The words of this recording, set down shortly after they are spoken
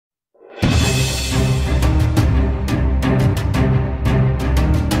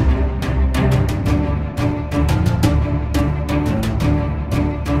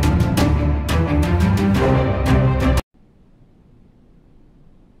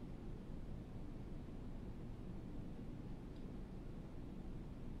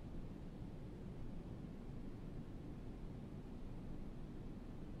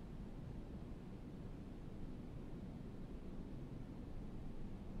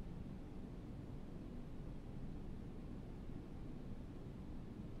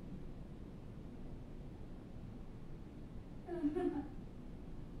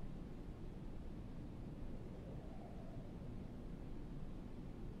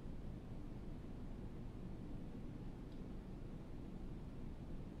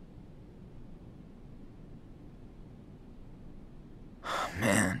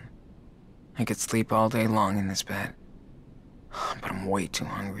I could sleep all day long in this bed. But I'm way too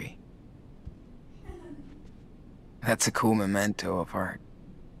hungry. That's a cool memento of our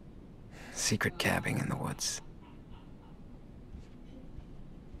secret cabin in the woods.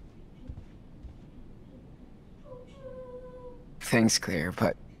 Thanks, Claire,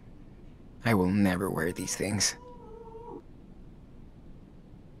 but I will never wear these things.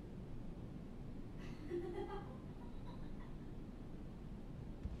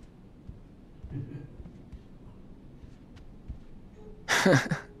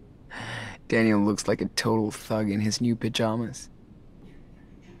 Daniel looks like a total thug in his new pajamas.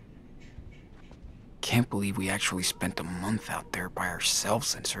 Can't believe we actually spent a month out there by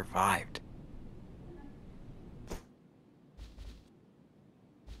ourselves and survived.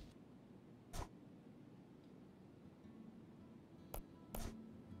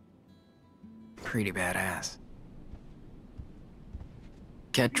 Pretty badass.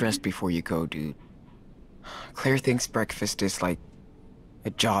 Get dressed before you go, dude. Claire thinks breakfast is like a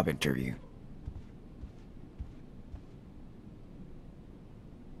job interview.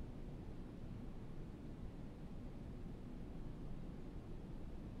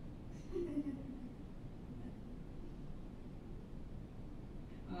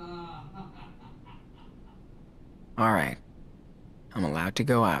 All right. I'm allowed to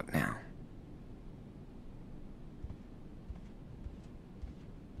go out now.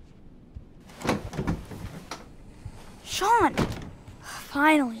 Sean!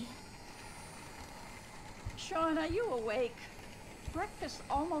 Finally. Sean, are you awake? Breakfast's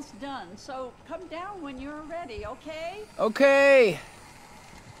almost done, so come down when you're ready, okay? Okay.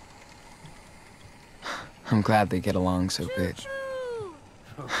 I'm glad they get along so good.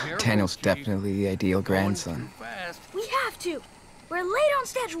 Daniel's definitely the ideal grandson. We have to. We're late on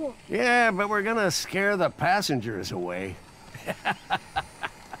schedule. Yeah, but we're gonna scare the passengers away.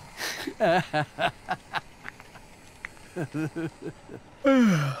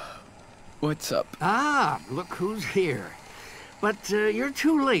 What's up? Ah, look who's here. But you're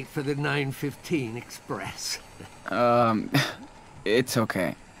too late for the 9:15 express. It's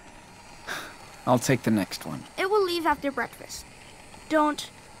okay. I'll take the next one. It will leave after breakfast. Don't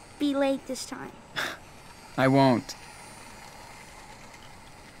be late this time. I won't.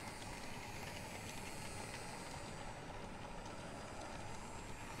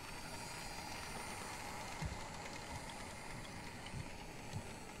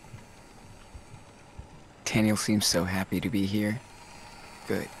 Daniel seems so happy to be here.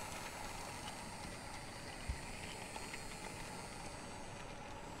 Good.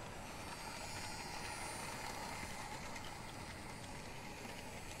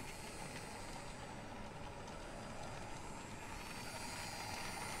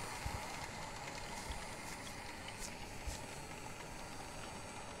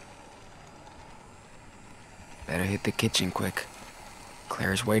 Better hit the kitchen quick.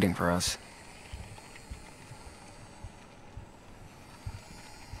 Claire's waiting for us.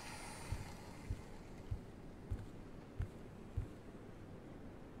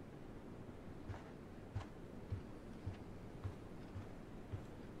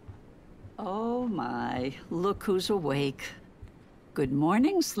 Oh my, look who's awake. Good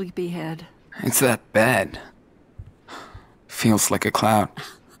morning, sleepyhead. It's that bed. Feels like a cloud.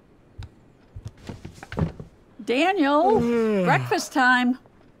 Daniel, breakfast time.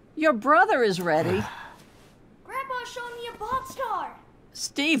 Your brother is ready. Grandpa's showing me a boxcar.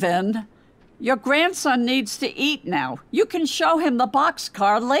 Stephen, your grandson needs to eat now. You can show him the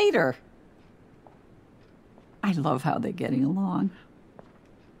boxcar later. I love how they're getting along.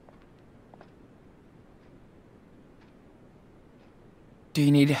 Do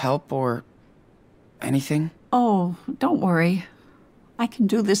you need help or anything? Oh, don't worry. I can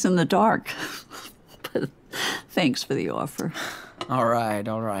do this in the dark. But thanks for the offer. All right,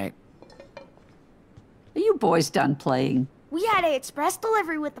 all right. Are you boys done playing? We had a express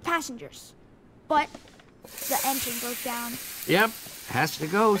delivery with the passengers, but the engine broke down. Yep, has to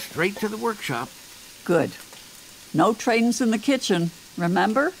go straight to the workshop. Good. No trains in the kitchen,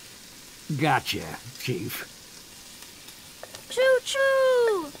 remember? Gotcha, Chief.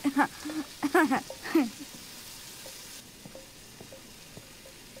 Choo-choo!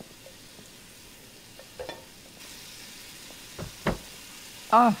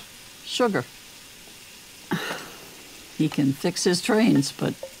 Ah, sugar. He can fix his trains,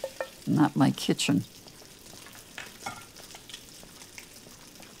 but not my kitchen.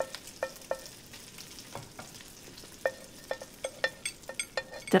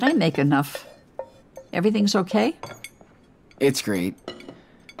 Did I make enough? Everything's okay? It's great.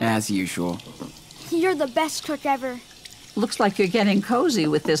 As usual. You're the best cook ever. Looks like you're getting cozy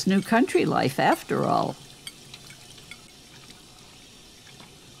with this new country life after all.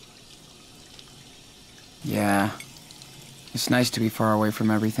 Yeah. It's nice to be far away from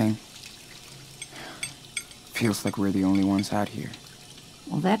everything. Feels like we're the only ones out here.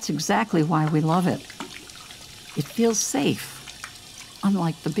 Well, that's exactly why we love it. It feels safe,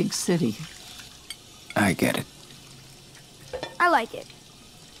 unlike the big city. I get it. I like it.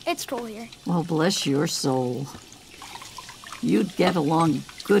 It's cool here. Well, bless your soul. You'd get along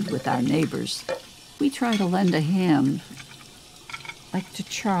good with our neighbors. We try to lend a hand, like to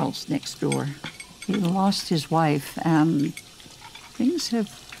Charles next door. He lost his wife, and things have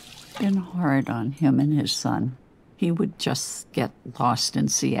been hard on him and his son. He would just get lost in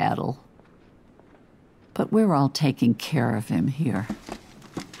Seattle. But we're all taking care of him here.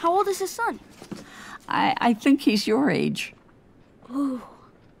 How old is his son? I think he's your age. Ooh,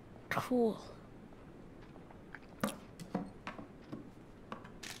 cool.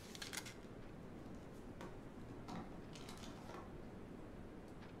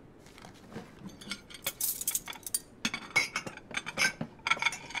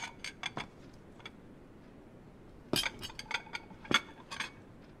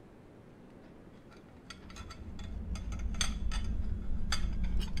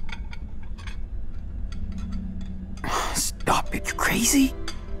 Stop it, you crazy?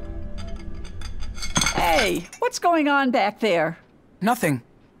 Hey, what's going on back there? Nothing.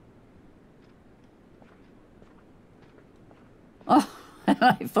 Oh,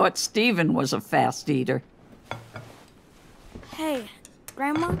 I thought Stephen was a fast eater. Hey,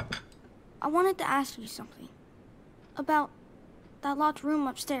 Grandma, I wanted to ask you something. About that locked room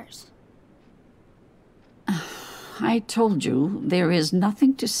upstairs. I told you there is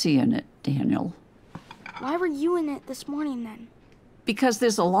nothing to see in it, Daniel. Why were you in it this morning then? Because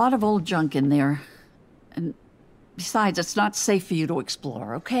there's a lot of old junk in there. And besides, it's not safe for you to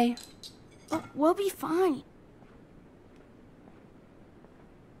explore, okay? But we'll be fine.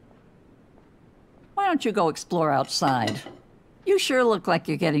 Why don't you go explore outside? You sure look like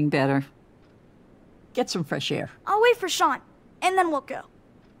you're getting better. Get some fresh air. I'll wait for Sean, and then we'll go.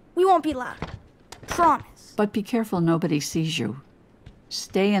 We won't be loud. Promise. But be careful nobody sees you.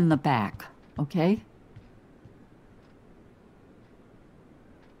 Stay in the back, okay?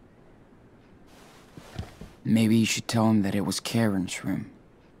 Maybe you should tell him that it was Karen's room.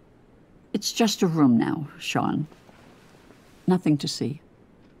 It's just a room now, Sean. Nothing to see.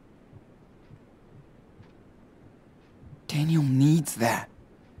 Daniel needs that.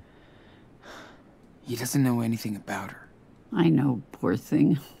 He doesn't know anything about her. I know, poor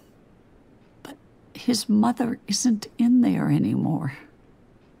thing. But his mother isn't in there anymore.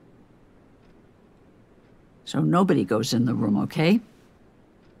 So nobody goes in the room, okay?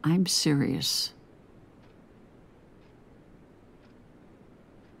 I'm serious.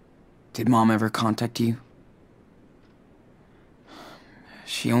 Did Mom ever contact you?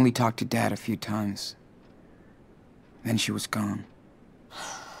 She only talked to Dad a few times. Then she was gone.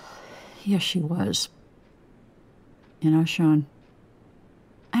 Yes, she was. You know, Sean,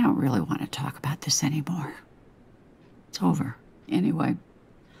 I don't really want to talk about this anymore. It's over. Anyway,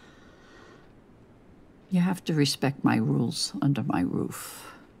 you have to respect my rules under my roof,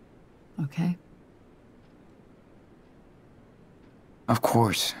 okay? Of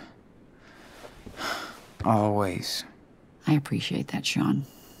course. Always. I appreciate that, Sean.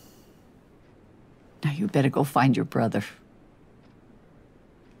 Now you better go find your brother.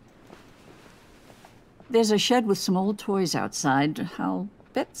 There's a shed with some old toys outside. I'll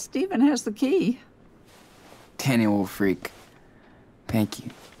bet Stephen has the key. Daniel will freak. Thank you.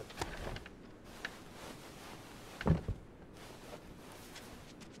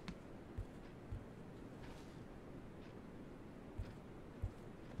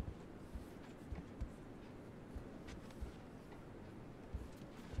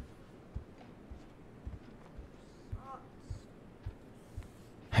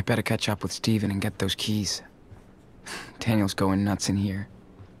 I better catch up with Steven and get those keys. Daniel's going nuts in here.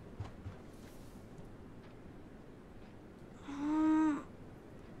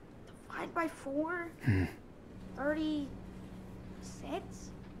 Divide by 4? 36?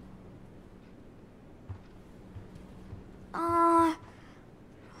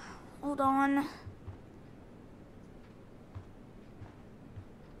 Hold on.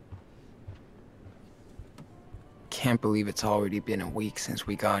 Can't believe it's already been a week since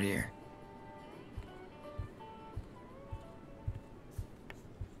we got here.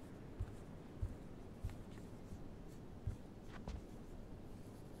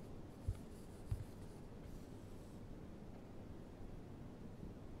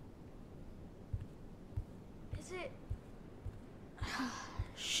 Is it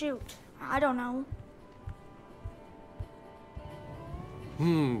shoot. I don't know.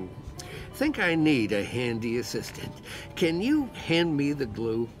 Think I need a handy assistant. Can you hand me the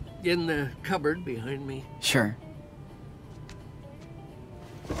glue in the cupboard behind me? Sure.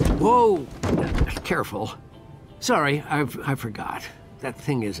 Whoa! Careful. Sorry, I forgot. That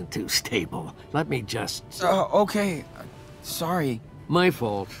thing isn't too stable. Let me just... Okay. Sorry. My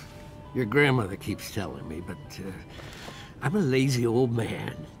fault. Your grandmother keeps telling me, but I'm a lazy old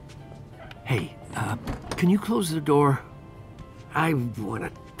man. Hey, can you close the door? I want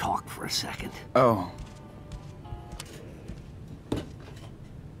to talk for a second. Oh.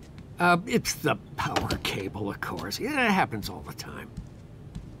 It's the power cable, of course. Yeah, it happens all the time.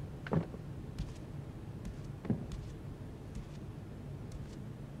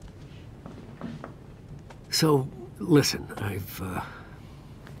 So, listen, I've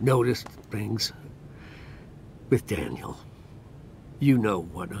noticed things with Daniel. You know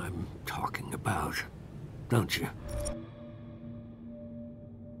what I'm talking about, don't you?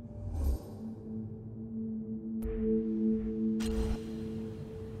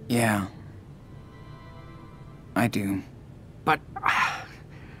 Yeah. I do. But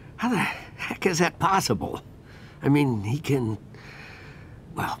how the heck is that possible? I mean, he can...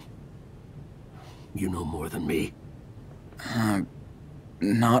 Well, you know more than me.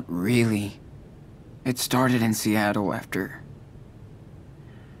 Not really. It started in Seattle after...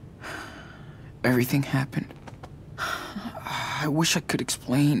 everything happened. I wish I could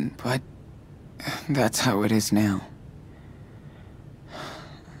explain, but... that's how it is now.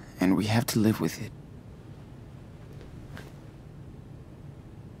 And we have to live with it.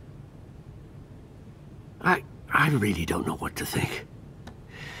 I really don't know what to think.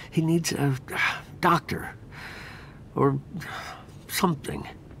 He needs a doctor. Or something.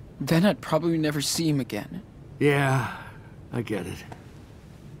 Then I'd probably never see him again. Yeah, I get it.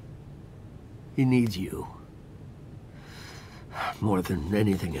 He needs you. More than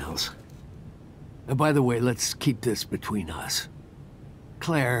anything else. And by the way, let's keep this between us.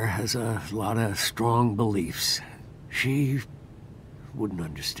 Claire has a lot of strong beliefs. She wouldn't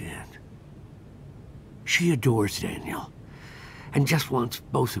understand. She adores Daniel, and just wants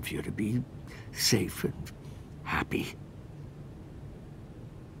both of you to be safe and happy.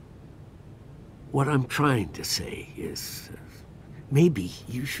 What I'm trying to say is, maybe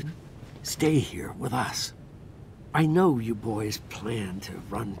you should stay here with us. I know you boys plan to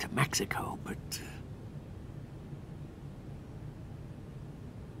run to Mexico, but...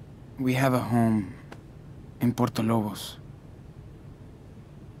 We have a home in Puerto Lobos.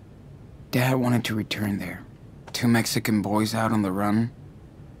 Dad wanted to return there. 2 Mexican boys out on the run.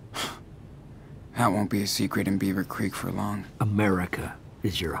 That won't be a secret in Beaver Creek for long. America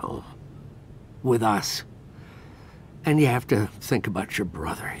is your home. With us. And you have to think about your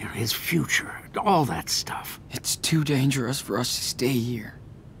brother, you know, his future, all that stuff. It's too dangerous for us to stay here.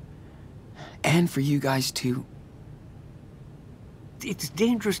 And for you guys, too. It's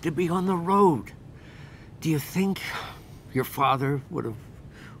dangerous to be on the road. Do you think your father would have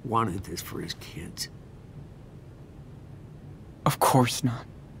wanted this for his kids? Of course not.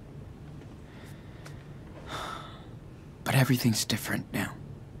 But everything's different now.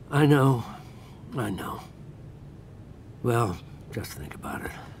 I know. Well, just think about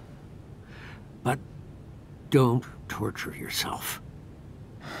it. But don't torture yourself.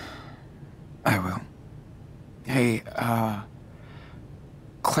 I will. Hey,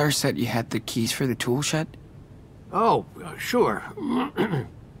 Claire said you had the keys for the tool shed? Oh, sure.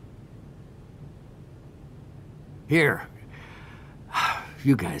 Here.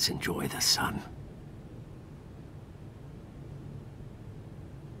 You guys enjoy the sun.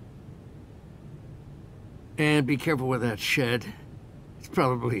 And be careful with that shed. It's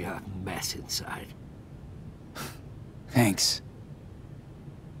probably a mess inside. Thanks.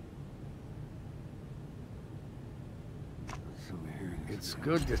 So it's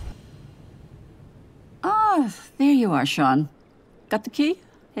good to... Ah, there you are, Sean. Got the key?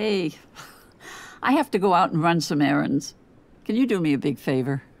 Hey, I have to go out and run some errands. Can you do me a big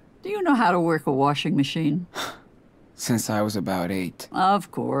favor? Do you know how to work a washing machine? Since I was about 8.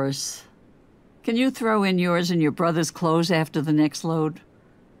 Of course. Can you throw in yours and your brother's clothes after the next load?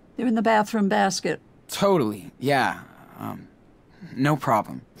 They're in the bathroom basket. Totally, yeah. No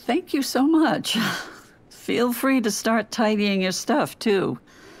problem. Thank you so much. Feel free to start tidying your stuff, too.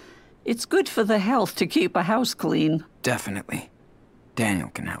 It's good for the health to keep a house clean. Definitely. Daniel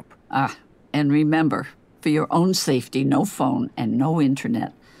can help. Ah, and remember, for your own safety, no phone and no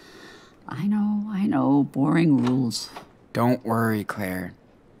internet. I know, boring rules. Don't worry, Claire.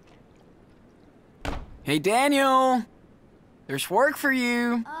 Hey, Daniel! There's work for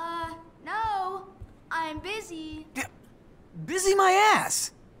you. No. I'm busy. Busy my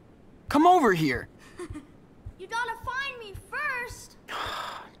ass. Come over here. You gotta find me first.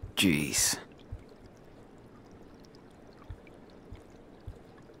 Jeez.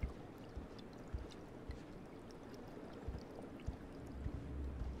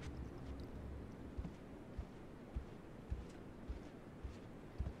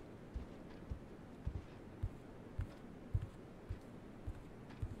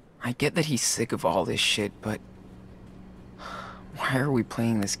 I get that he's sick of all this shit, but why are we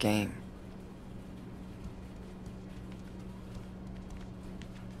playing this game?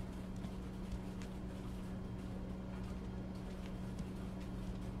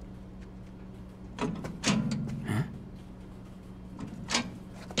 Huh?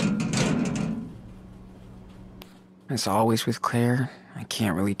 As always with Claire, I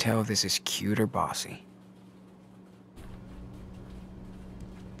can't really tell if this is cute or bossy.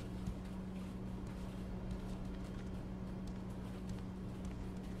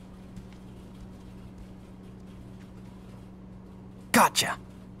 Gotcha!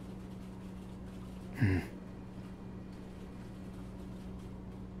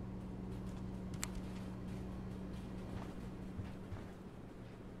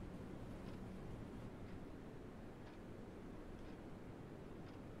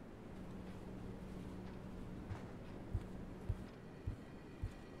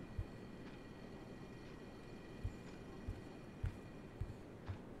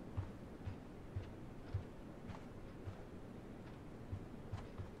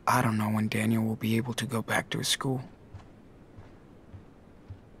 I don't know when Daniel will be able to go back to his school.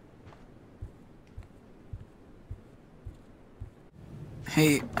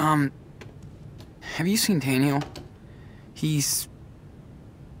 Hey, have you seen Daniel? He's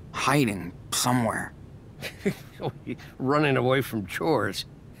hiding somewhere. Running away from chores.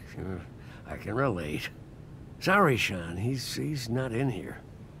 I can relate. Sorry, Sean. He's not in here.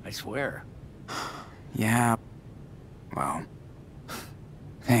 I swear. Yeah, well,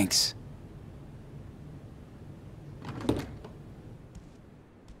 thanks.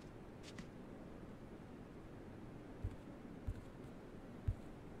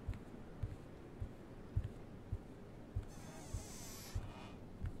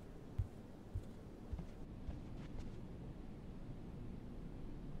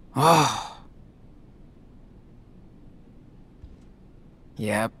 Oh.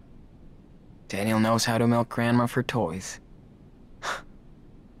 Yep. Daniel knows how to milk Grandma for toys.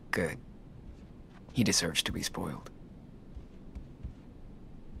 Good. He deserves to be spoiled.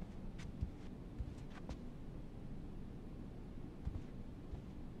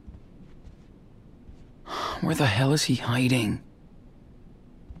 Where the hell is he hiding?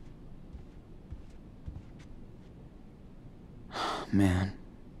 Man.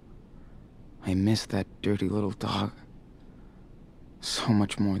 I miss that dirty little dog. So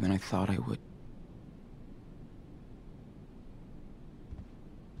much more than I thought I would.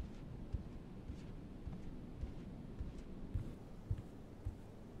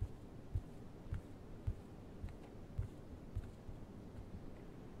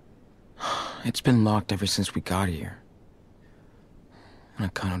 It's been locked ever since we got here. And I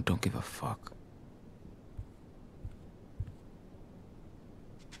kinda don't give a fuck.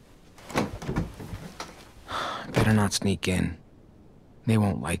 Better not sneak in. They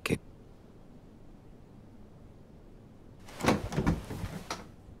won't like it.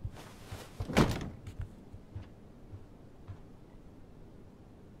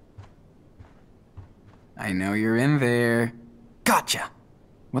 I know you're in there. Gotcha!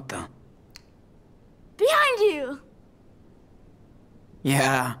 What the? Behind you!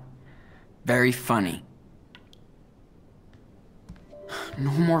 Yeah, very funny.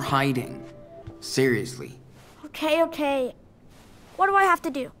 No more hiding. Seriously. Okay. What do I have to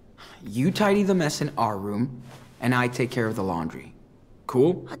do? You tidy the mess in our room, and I take care of the laundry.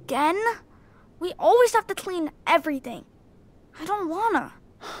 Cool? Again? We always have to clean everything. I don't wanna.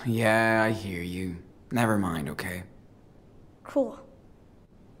 Yeah, I hear you. Never mind, okay? Cool.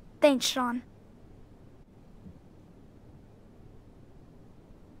 Thanks, Sean.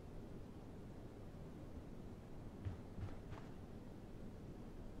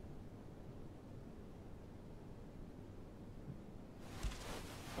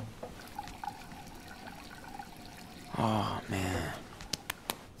 Oh, man.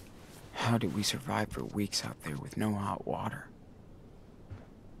 How did we survive for weeks out there with no hot water?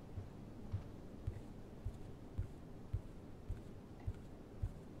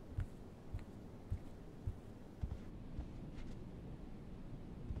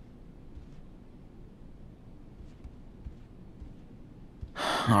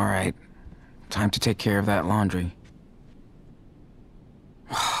 All right. Time to take care of that laundry.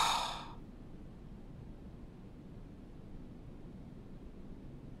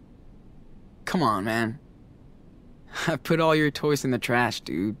 Come on, man. I put all your toys in the trash,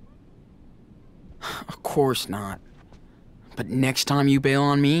 dude. Of course not. But next time you bail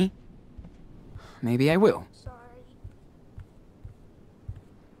on me, maybe I will. Sorry.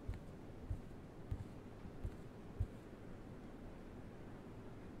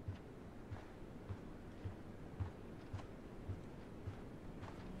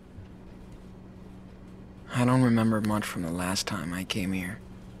 I don't remember much from the last time I came here.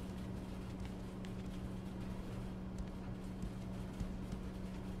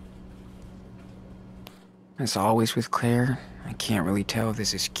 As always with Claire, I can't really tell if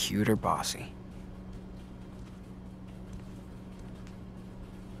this is cute or bossy.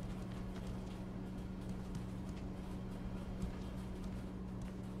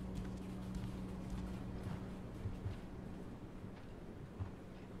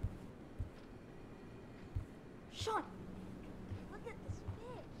 Sean, look at this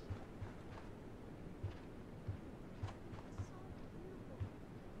fish. It's so beautiful.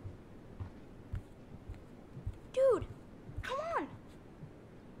 Dude, come on.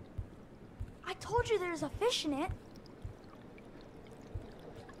 I told you there's a fish in it.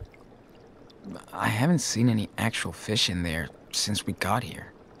 I haven't seen any actual fish in there since we got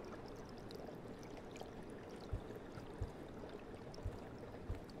here.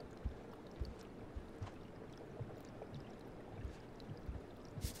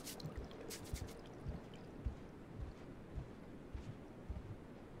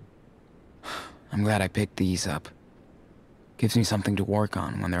 I'm glad I picked these up. Gives me something to work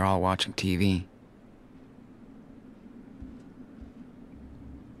on when they're all watching TV.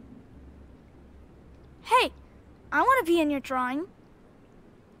 Hey, I want to be in your drawing.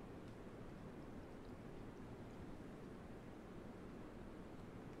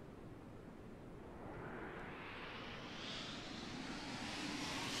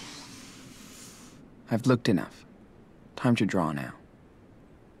 I've looked enough. Time to draw now.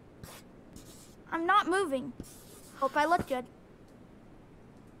 I'm not moving. Hope I look good.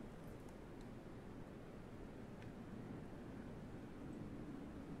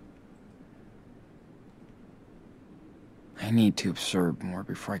 I need to observe more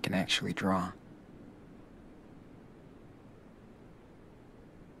before I can actually draw.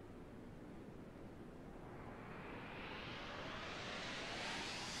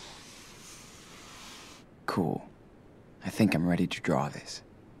 Cool. I think I'm ready to draw this.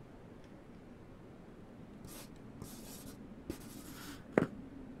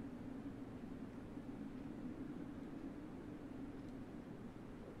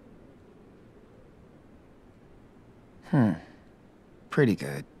 Pretty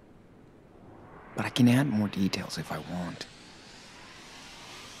good. But I can add more details if I want.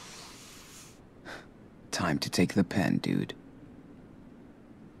 Time to take the pen, dude.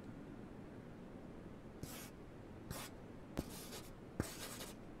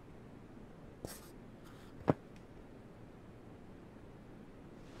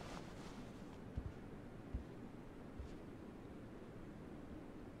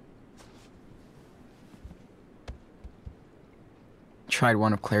 Tried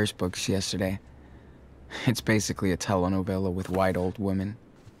one of Claire's books yesterday. It's basically a telenovela with white old women.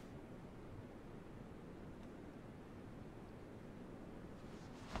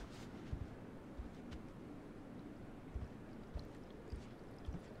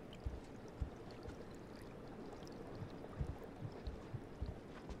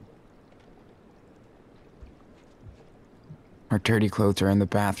 Her dirty clothes are in the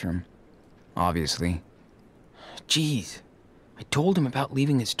bathroom, obviously. Jeez, I told him about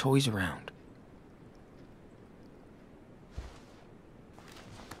leaving his toys around.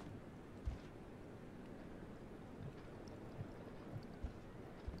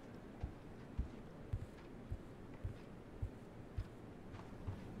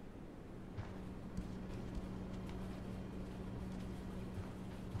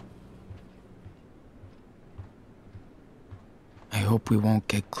 I hope we won't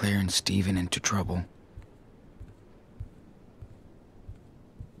get Claire and Steven into trouble.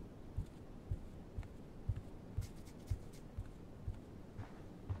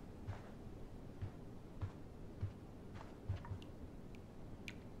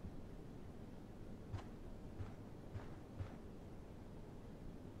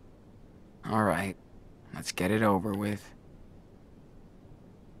 All right, let's get it over with.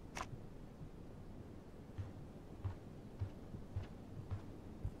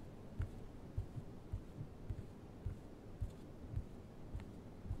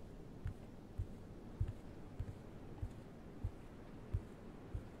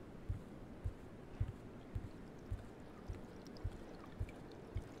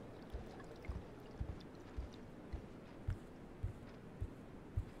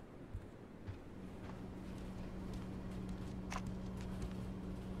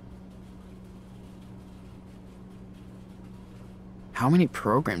 How many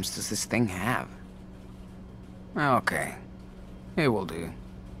programs does this thing have? Okay. It will do.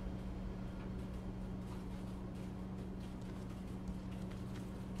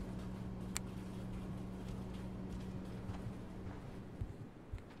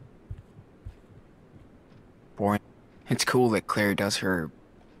 Boring. It's cool that Claire does her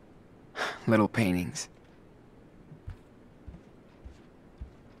little paintings.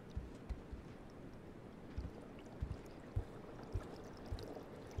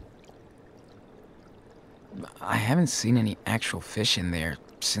 I haven't seen any actual fish in there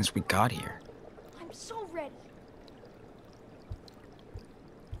since we got here. I'm so ready.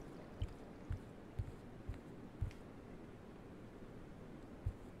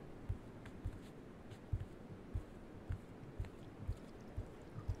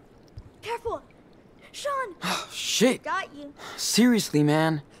 Careful! Sean! Shit! Got you. Seriously,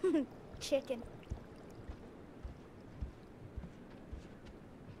 man. Chicken.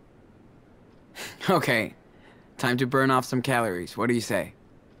 Okay. Time to burn off some calories. What do you say?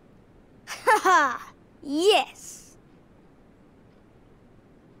 Haha! Yes!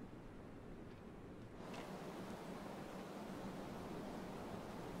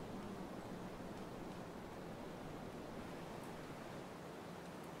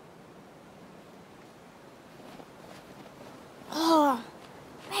 Oh,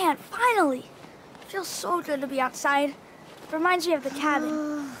 man, finally! Feels so good to be outside. Reminds me of the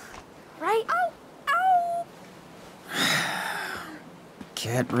cabin. Right? Ow! Ow!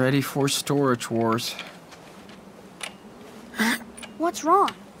 Get ready for storage wars. What's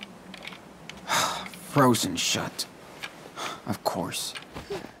wrong? Frozen shut. Of course.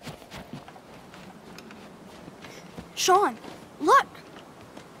 Sean, look!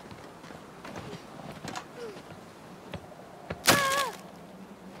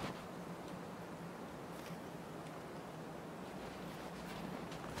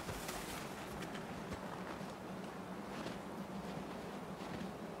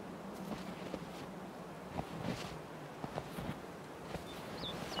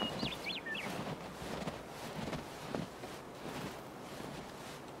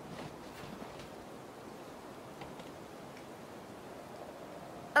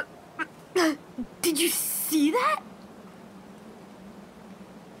 Did you see that?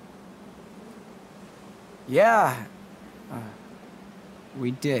 Yeah.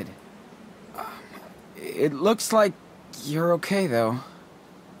 We did. It looks like you're okay, though.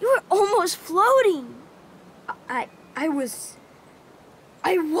 You were almost floating. I was.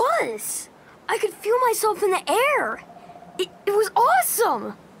 I could feel myself in the air. It was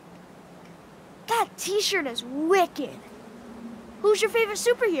awesome. That t-shirt is wicked. Who's your favorite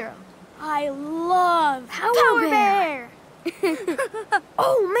superhero? I love Power Bear.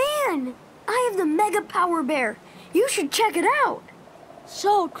 Oh man, I have the Mega Power Bear. You should check it out.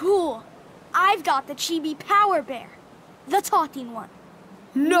 So cool. I've got the Chibi Power Bear, the talking one.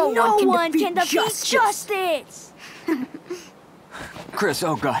 No one can defeat justice. Chris,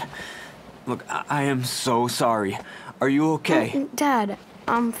 oh God. Look, I am so sorry. Are you okay? Dad,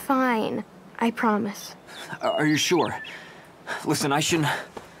 I'm fine. I promise. Are you sure? Listen, I shouldn't...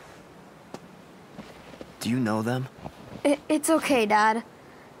 Do you know them? It's okay, Dad.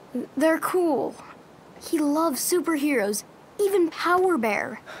 They're cool. He loves superheroes, even Power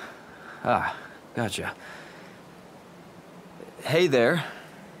Bear. Ah, gotcha. Hey there.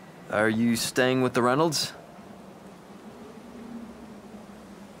 Are you staying with the Reynolds?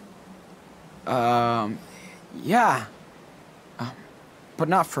 Yeah. But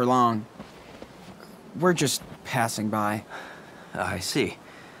not for long. We're just passing by. I see.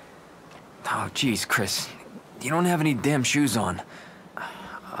 Oh, geez, Chris. You don't have any damn shoes on.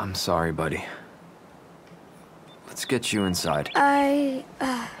 I'm sorry, buddy. Let's get you inside.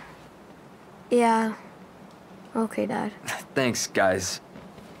 Yeah. Okay, Dad. Thanks, guys.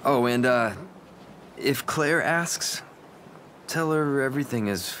 Oh, and, if Claire asks, tell her everything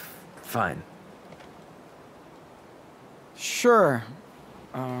is fine. Sure.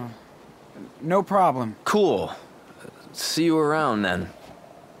 No problem. Cool. See you around, then.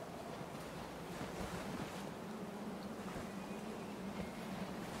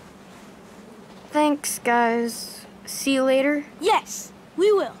 Thanks, guys. See you later. Yes, we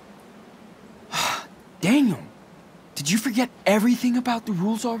will. Daniel, did you forget everything about the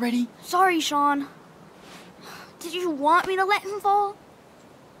rules already? Sorry, Sean. Did you want me to let him fall?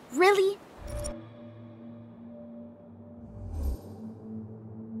 Really?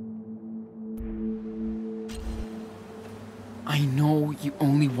 I know you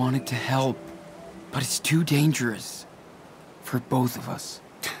only wanted to help, but it's too dangerous. For both of us.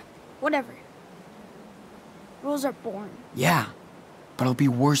 Whatever. Rules are boring. Yeah, but it'll be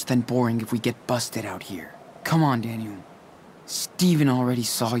worse than boring if we get busted out here. Come on, Daniel. Steven already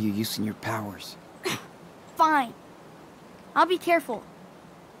saw you using your powers. Fine. I'll be careful.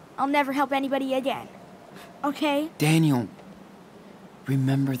 I'll never help anybody again. Okay? Daniel,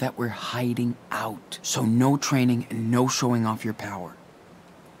 remember that we're hiding out, so no training and no showing off your power.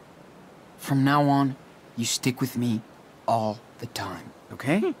 From now on, you stick with me all the time,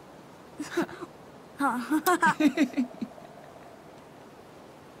 okay?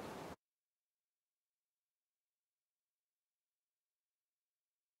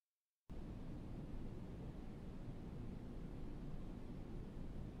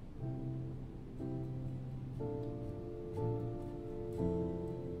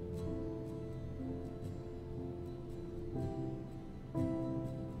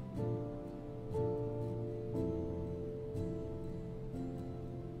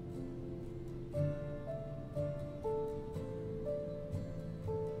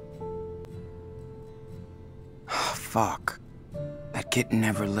 Fuck. That kid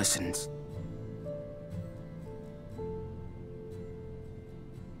never listens.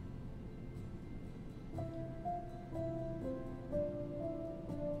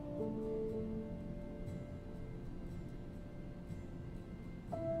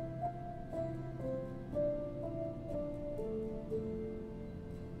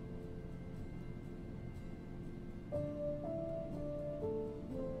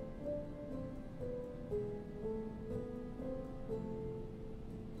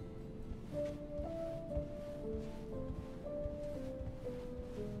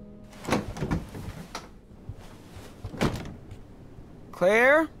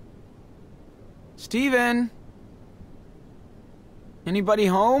 Claire? Steven? Anybody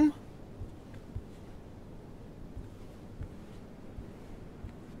home?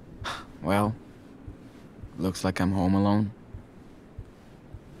 Well, looks like I'm home alone.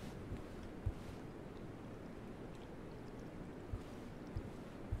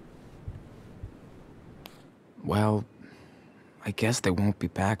 Well, I guess they won't be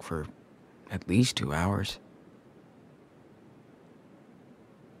back for at least 2 hours.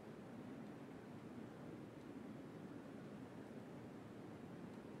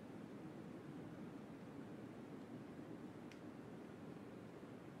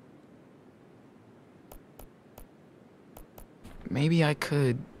 Maybe I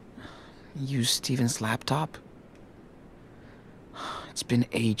could use Steven's laptop? It's been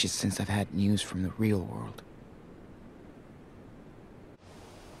ages since I've had news from the real world.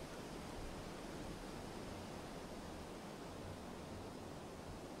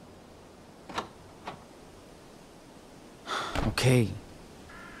 Okay,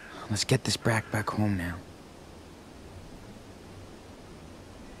 let's get this brat back home now.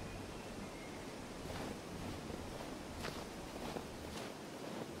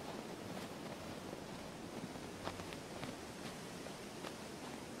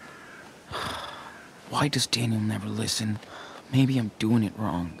 Why does Daniel never listen? Maybe I'm doing it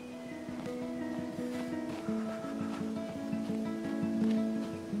wrong.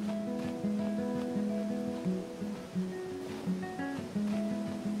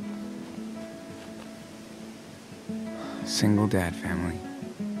 Single dad family.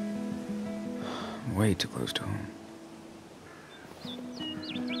 Way too close to home.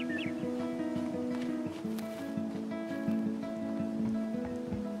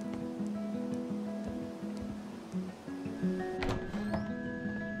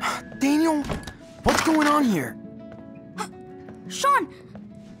 Daniel, what's going on here? Sean!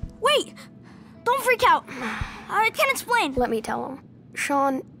 Wait! Don't freak out. I can't explain. Let me tell him.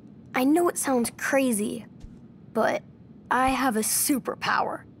 Sean, I know it sounds crazy, but I have a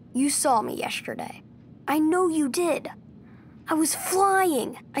superpower. You saw me yesterday. I know you did. I was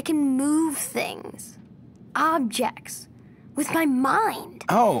flying. I can move things, objects, with my mind.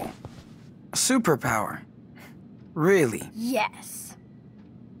 Oh, a superpower. Really? Yes.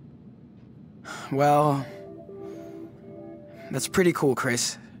 Well, that's pretty cool,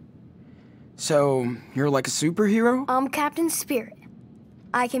 Chris. So, you're like a superhero? I'm Captain Spirit.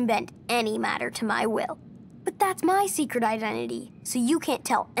 I can bend any matter to my will. But that's my secret identity, so you can't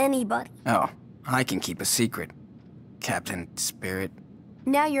tell anybody. Oh, I can keep a secret, Captain Spirit.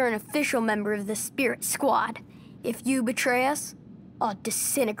 Now you're an official member of the Spirit Squad. If you betray us, I'll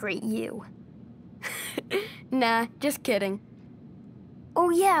disintegrate you. Nah, just kidding. Oh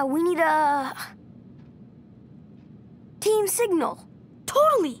yeah, we need a... team signal.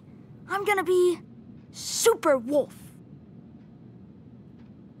 Totally! I'm gonna be Super Wolf.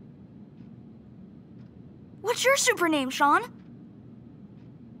 What's your super name, Sean?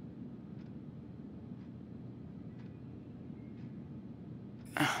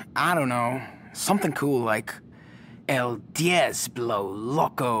 I don't know. Something cool like El Diablo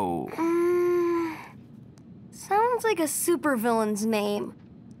Loco. Sounds like a supervillain's name,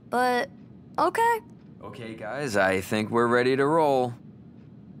 but okay. Okay, guys, I think we're ready to roll.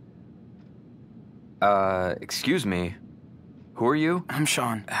 Excuse me. Who are you? I'm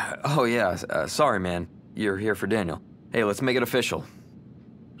Sean. Oh, yeah, sorry, man. You're here for Daniel. Hey, let's make it official.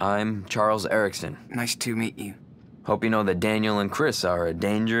 I'm Charles Erickson. Nice to meet you. Hope you know that Daniel and Chris are a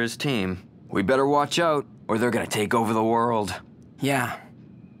dangerous team. We better watch out, or they're gonna take over the world. Yeah,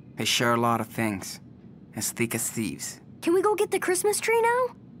 they share a lot of things. As thick as thieves. Can we go get the Christmas tree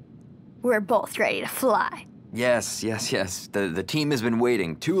now? We're both ready to fly. Yes. The team has been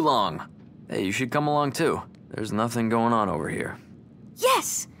waiting too long. Hey, you should come along too. There's nothing going on over here.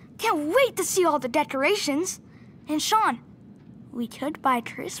 Yes! Can't wait to see all the decorations. And Sean, we could buy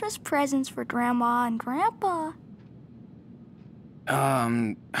Christmas presents for Grandma and Grandpa.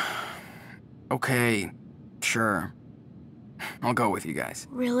 Okay, sure. I'll go with you guys.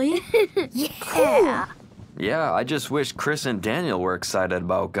 Really? Yeah. Yeah, I just wish Chris and Daniel were excited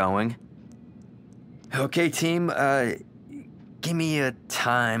about going. Okay, team, give me a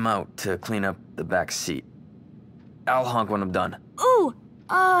time out to clean up the back seat. I'll honk when I'm done. Ooh,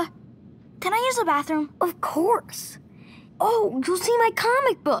 can I use the bathroom? Of course. Oh, you'll see my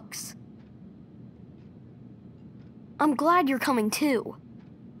comic books. I'm glad you're coming too.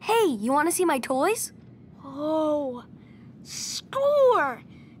 Hey, you want to see my toys? Oh, score!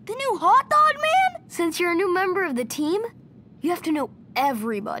 The new hot dog man? Since you're a new member of the team, you have to know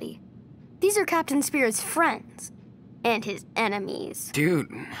everybody. These are Captain Spirit's friends and his enemies.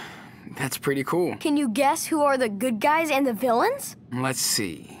 Dude, that's pretty cool. Can you guess who are the good guys and the villains? Let's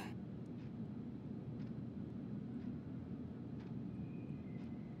see.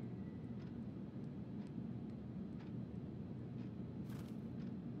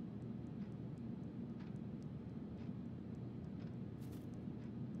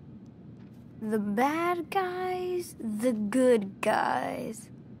 The bad guys, the good guys.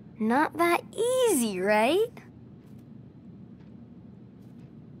 Not that easy, right?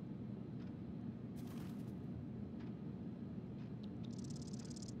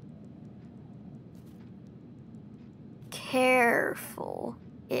 Careful.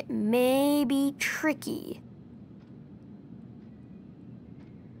 It may be tricky.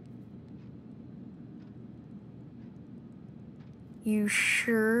 You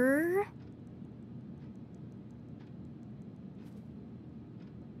sure?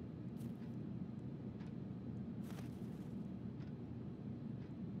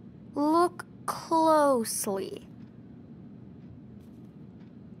 Look closely.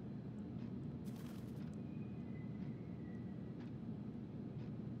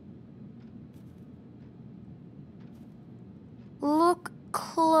 Look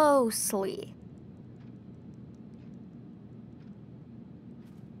closely.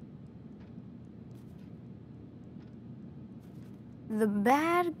 The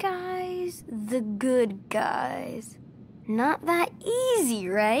bad guys, the good guys. Not that easy,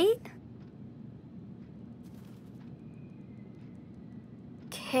 right?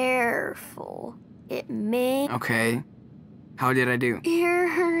 Careful. It may... Okay, how did I do?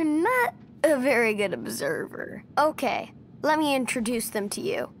 You're not a very good observer. Okay, let me introduce them to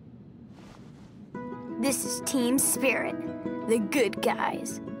you. This is Team Spirit, the good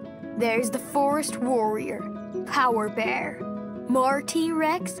guys. There's the Forest Warrior, Power Bear, Marty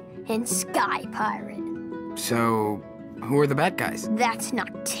Rex, and Sky Pirate. So, who are the bad guys? That's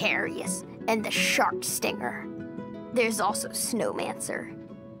Noctarius and the Shark Stinger. There's also Snowmancer,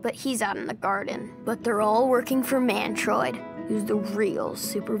 but he's out in the garden. But they're all working for Mantroid, who's the real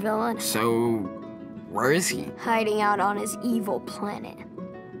supervillain. So, where is he? Hiding out on his evil planet,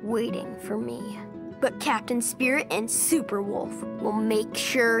 waiting for me. But Captain Spirit and Superwolf will make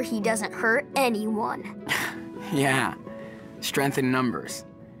sure he doesn't hurt anyone. Yeah, strength in numbers.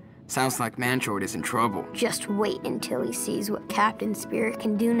 Sounds like Mantroid is in trouble. Just wait until he sees what Captain Spirit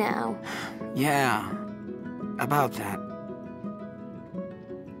can do now. Yeah, about that.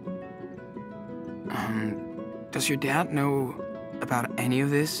 Does your dad know about any of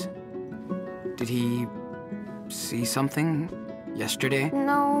this? Did he see something yesterday?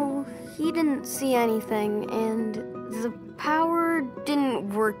 No, he didn't see anything, and the power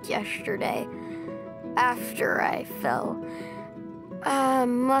didn't work yesterday after I fell.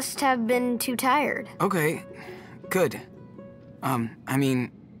 Must have been too tired. Okay, good. I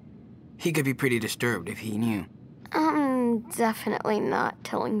mean, he could be pretty disturbed if he knew. I'm definitely not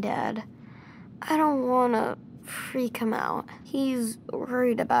telling Dad. I don't want to freak him out. He's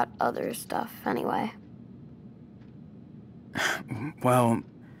worried about other stuff anyway. Well,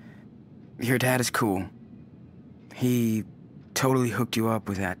 your dad is cool. He totally hooked you up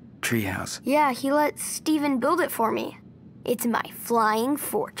with that treehouse. Yeah, he let Steven build it for me. It's my flying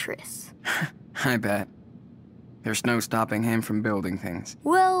fortress. I bet. There's no stopping him from building things.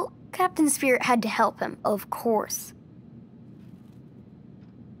 Well, Captain Spirit had to help him, of course.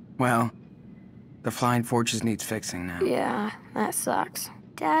 Well, the flying fortress needs fixing now. Yeah, that sucks.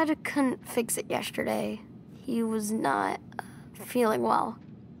 Dad couldn't fix it yesterday. He was not feeling well.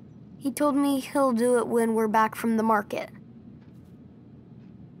 He told me he'll do it when we're back from the market.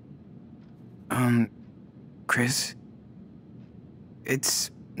 Chris?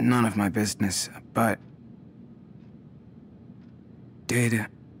 It's none of my business, but... Did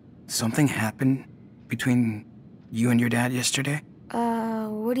something happen between you and your dad yesterday?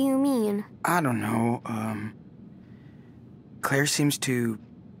 What do you mean? I don't know, Claire seems to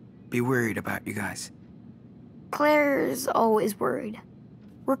be worried about you guys. Claire's always worried.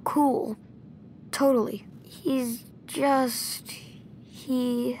 We're cool. Totally. He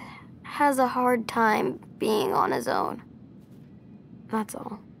has a hard time being on his own. That's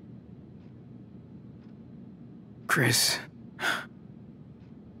all. Chris,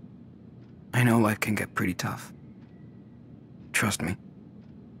 I know life can get pretty tough. Trust me.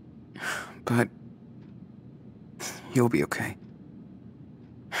 But you'll be okay.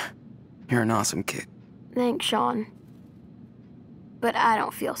 You're an awesome kid. Thanks, Sean. But I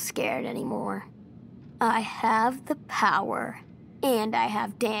don't feel scared anymore. I have the power, and I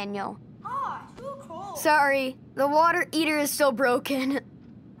have Daniel. Ah, too cool. Sorry, the water heater is still broken.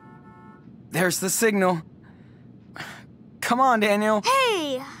 There's the signal. Come on, Daniel.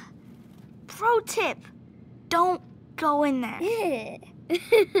 Hey! Pro tip. Don't go in there. Yeah.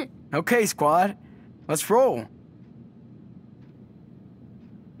 Okay, squad. Let's roll.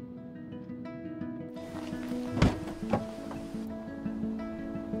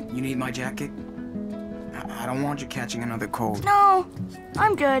 You need my jacket? I don't want you catching another cold. No,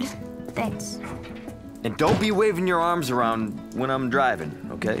 I'm good. Thanks. And don't be waving your arms around when I'm driving,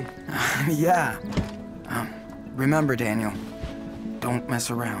 okay? Yeah. Remember, Daniel, don't mess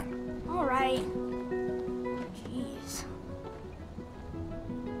around. All right. Jeez.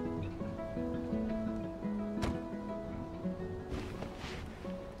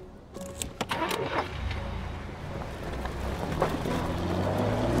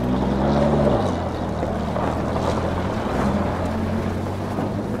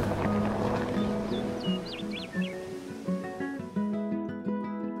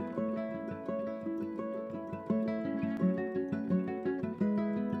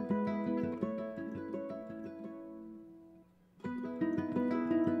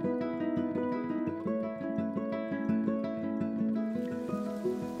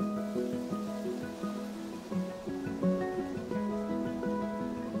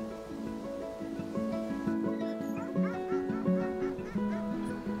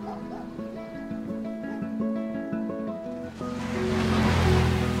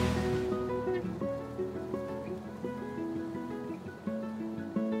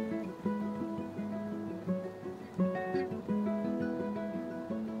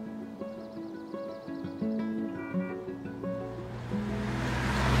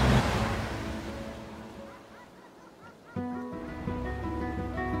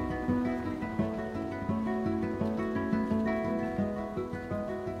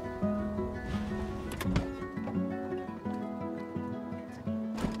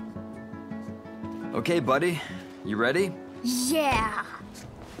 Okay, buddy. You ready? Yeah.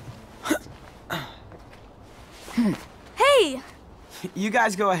 Hey! You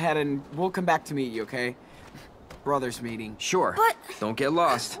guys go ahead and we'll come back to meet you, okay? Brothers meeting. Sure. But... Don't get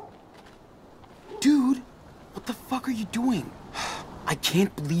lost. Dude, what the fuck are you doing? I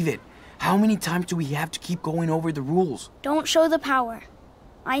can't believe it. How many times do we have to keep going over the rules? Don't show the power.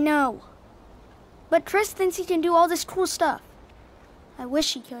 I know. But Chris thinks he can do all this cool stuff. I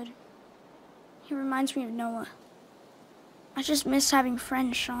wish he could. He reminds me of Noah. I just miss having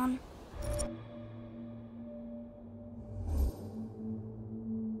friends, Sean.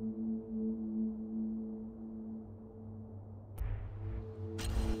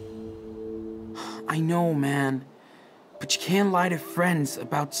 I know, man. But you can't lie to friends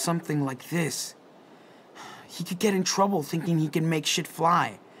about something like this. He could get in trouble thinking he can make shit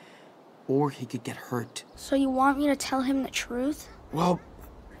fly. Or he could get hurt. So you want me to tell him the truth? Well,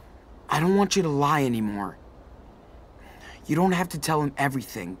 I don't want you to lie anymore. You don't have to tell him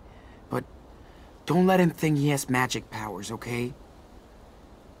everything, but don't let him think he has magic powers, okay?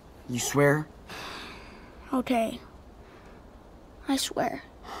 You swear? Okay. I swear.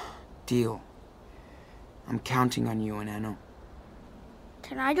 Deal. I'm counting on you and Anno.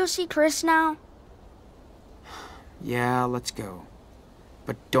 Can I go see Chris now? Yeah, let's go.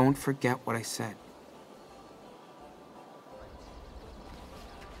 But don't forget what I said.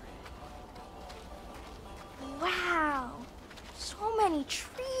 Wow, so many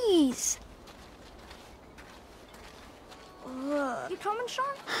trees. You coming, Sean?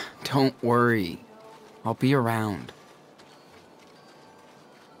 Don't worry. I'll be around.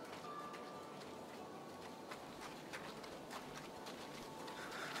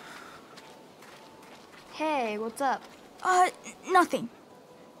 Hey, what's up? Nothing.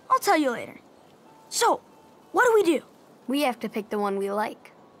 I'll tell you later. So, what do we do? We have to pick the one we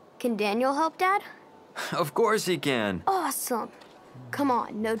like. Can Daniel help, Dad? Of course he can. Awesome. Come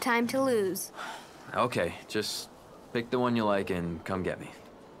on, no time to lose. Okay, just pick the one you like and come get me.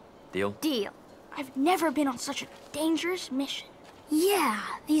 Deal? Deal. I've never been on such a dangerous mission. Yeah,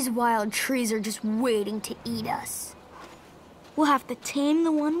 these wild trees are just waiting to eat us. We'll have to tame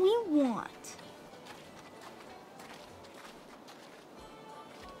the one we want.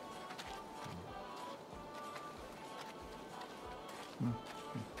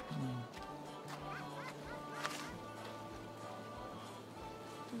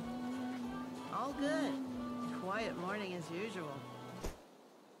 All good. Quiet morning as usual.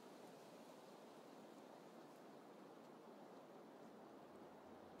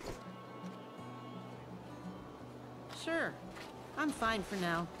 Sure. I'm fine for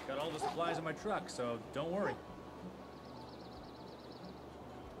now. Got all the supplies in my truck, so don't worry.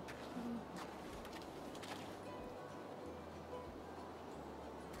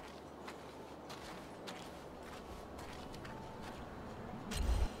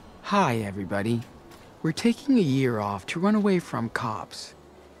 Hi, everybody. We're taking a year off to run away from cops.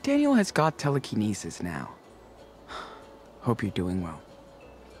 Daniel has got telekinesis now. Hope you're doing well.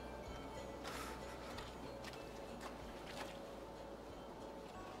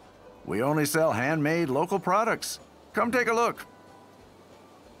 We only sell handmade local products. Come take a look.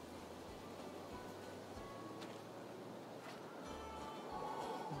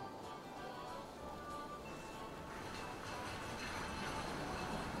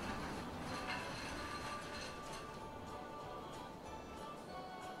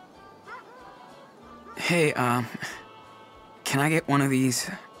 Hey, can I get one of these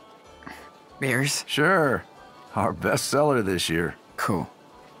bears? Sure. Our best seller this year. Cool.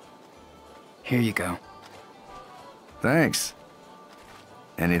 Here you go. Thanks.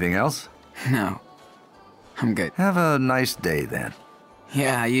 Anything else? No, I'm good. Have a nice day then.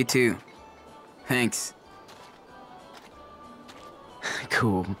 Yeah, you too. Thanks.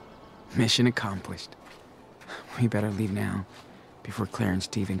 Cool. Mission accomplished. We better leave now, before Claire and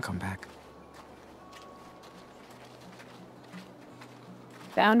Steven come back.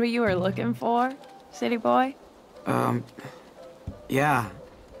 Found what you were looking for, city boy? Yeah.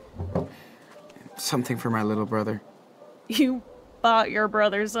 Something for my little brother. You bought your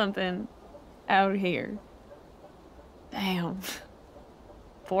brother something out here. Damn.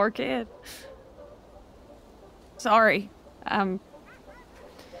 Poor kid. Sorry. I'm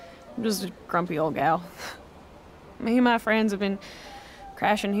just a grumpy old gal. Me and my friends have been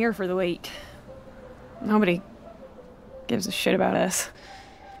crashing here for the week. Nobody gives a shit about us.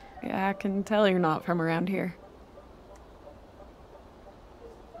 Yeah, I can tell you're not from around here.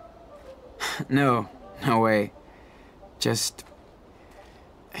 No way. Just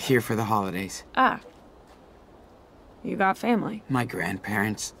here for the holidays. Ah. You got family. My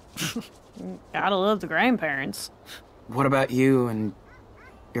grandparents. Gotta love the grandparents. What about you and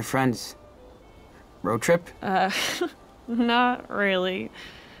your friends? Road trip? Not really.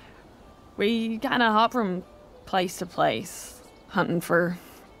 We kinda hop from place to place, hunting for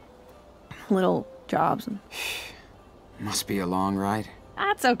little jobs. Must be a long ride.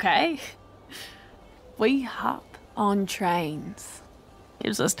 That's okay. We hop on trains.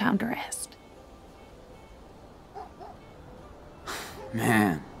 Gives us time to rest.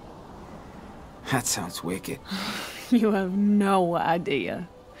 Man, that sounds wicked. You have no idea.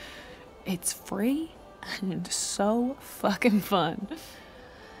 It's free and so fucking fun.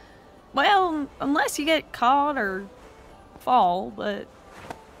 Well, unless you get caught or fall, but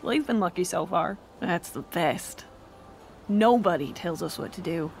we've been lucky so far. That's the best. Nobody tells us what to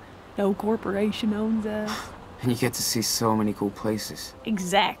do. No corporation owns us. And you get to see so many cool places.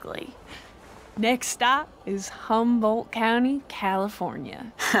 Exactly. Next stop is Humboldt County,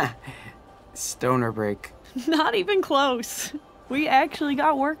 California. Stoner break. Not even close. We actually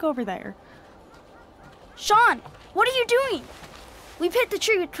got work over there. Sean, what are you doing? We hit the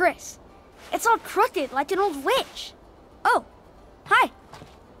tree with Chris. It's all crooked like an old witch. Oh, hi.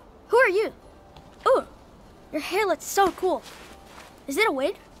 Who are you? Ooh, Your hair looks so cool. Is it a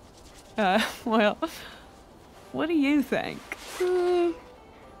wig? Well, what do you think?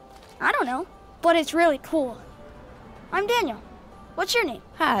 I don't know, but it's really cool. I'm Daniel. What's your name?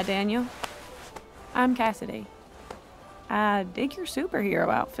 Hi, Daniel. I'm Cassidy. I dig your superhero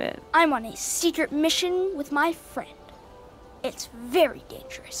outfit. I'm on a secret mission with my friend. It's very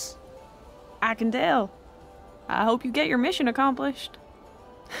dangerous. I can tell. I hope you get your mission accomplished.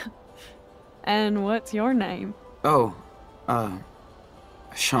 And what's your name? Oh,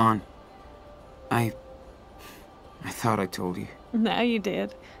 Sean. I thought I told you. No, you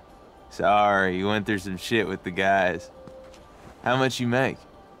did. Sorry, you went through some shit with the guys. How much you make?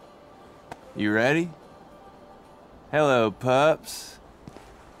 You ready? Hello, pups.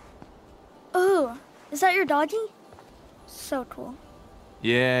 Ooh, is that your doggy? So cool.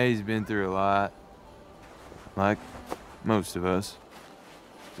 Yeah, he's been through a lot. Like most of us.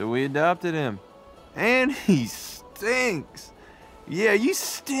 So we adopted him. And he stinks. Yeah, you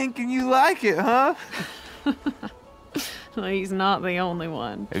stink and you like it, huh? He's not the only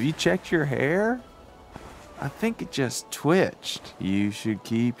one. Have you checked your hair? I think it just twitched. You should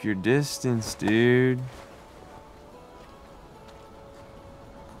keep your distance, dude.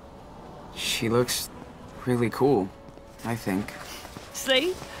 She looks really cool, I think.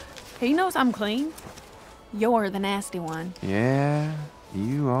 See? He knows I'm clean. You're the nasty one. Yeah,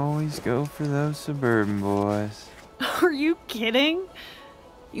 you always go for those suburban boys. Are you kidding?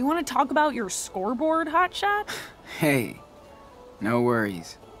 You want to talk about your scoreboard, hotshot? Hey, no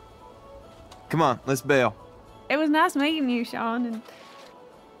worries. Come on, let's bail. It was nice meeting you, Sean and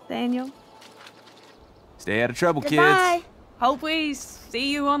Daniel. Stay out of trouble, Goodbye. kids. Hope we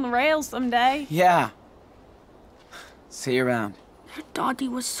see you on the rails someday. Yeah. See you around. Your doggy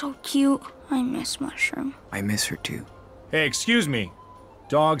was so cute. I miss Mushroom. I miss her too. Hey, excuse me.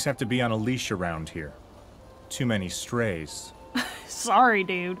 Dogs have to be on a leash around here. Too many strays. Sorry,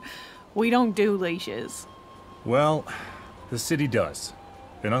 dude. We don't do leashes. Well, the city does.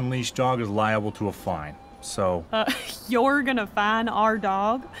 An unleashed dog is liable to a fine, so... You're gonna fine our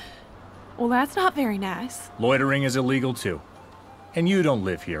dog? Well, that's not very nice. Loitering is illegal too. And you don't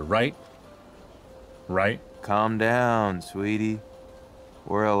live here, right? Right? Calm down, sweetie.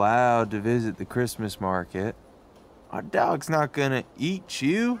 We're allowed to visit the Christmas market. Our dog's not gonna eat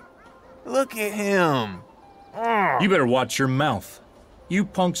you. Look at him. You better watch your mouth. You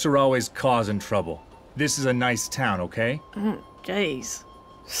punks are always causing trouble. This is a nice town, okay? Jeez.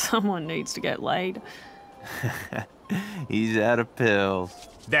 Someone needs to get laid. He's out of pills.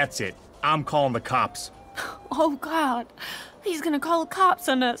 That's it. I'm calling the cops. Oh, God. He's gonna call the cops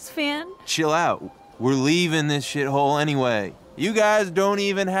on us, Finn. Chill out. We're leaving this shithole anyway. You guys don't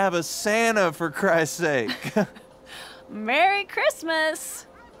even have a Santa, for Christ's sake. Merry Christmas.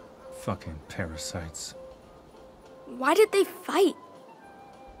 Fucking parasites. Why did they fight?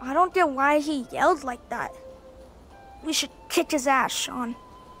 I don't get why he yelled like that. We should kick his ass, Sean.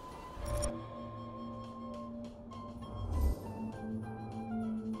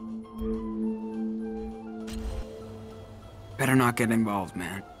 Better not get involved,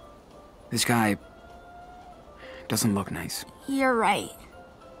 man. This guy doesn't look nice. You're right.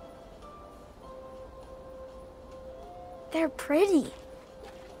 They're pretty.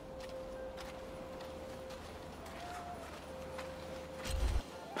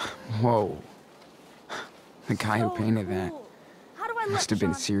 Whoa. The guy who So painted that cool. How do I must look, have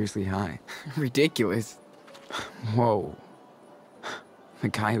been Sean? seriously high. Ridiculous. Whoa. The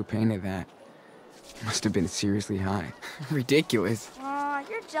guy who painted that must have been seriously high. Ridiculous. Aw,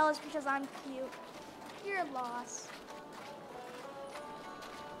 you're jealous because I'm cute. You're a loss.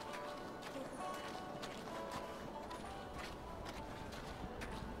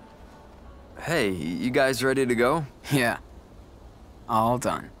 Hey, you guys ready to go? Yeah. All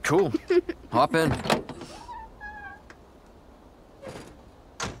done. Cool. Hop in.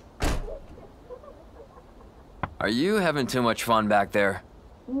 Are you having too much fun back there?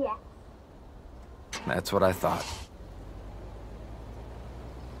 Yeah. That's what I thought.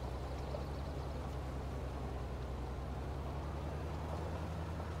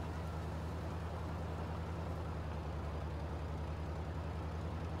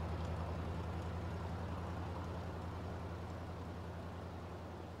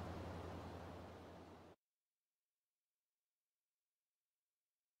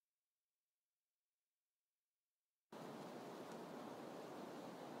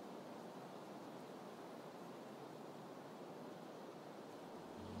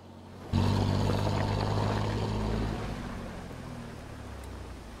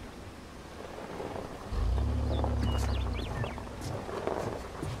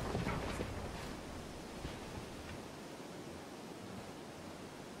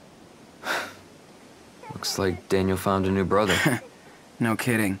 Looks like Daniel found a new brother. No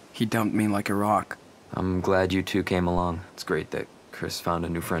kidding. He dumped me like a rock. I'm glad you two came along. It's great that Chris found a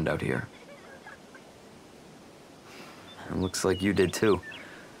new friend out here. It looks like you did too.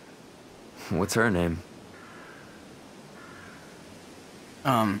 What's her name?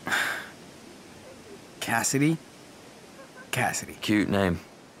 Cassidy? Cassidy. Cute name.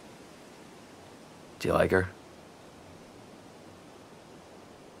 Do you like her?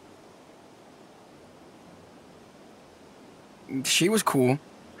 She was cool.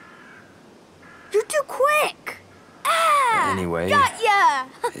 You're too quick! Ah! Anyway, Got ya!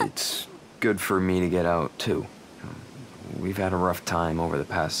 it's good for me to get out, too. We've had a rough time over the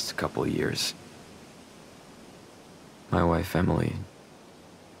past couple of years. My wife, Emily,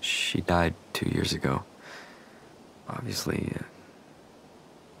 she died 2 years ago. Obviously,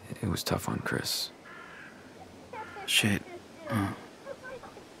 it was tough on Chris. Shit.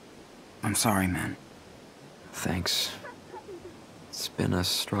 I'm sorry, man. Thanks. It's been a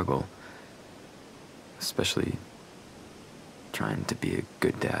struggle. Especially trying to be a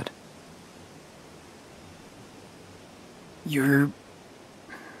good dad. You're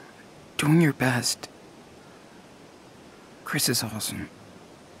doing your best. Chris is awesome.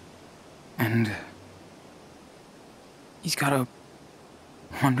 And he's got a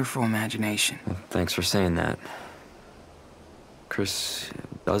wonderful imagination. Well, thanks for saying that. Chris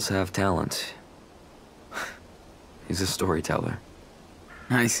does have talent. He's a storyteller.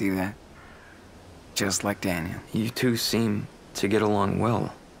 I see that. Just like Daniel. You two seem to get along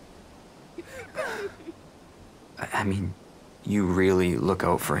well. I mean, you really look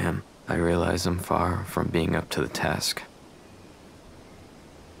out for him. I realize I'm far from being up to the task.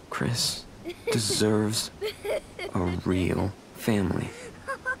 Chris deserves a real family.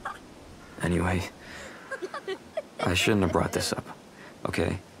 Anyway, I shouldn't have brought this up,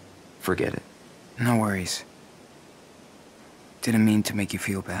 okay? Forget it. No worries. Didn't mean to make you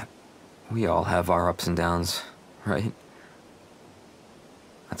feel bad. We all have our ups and downs, right?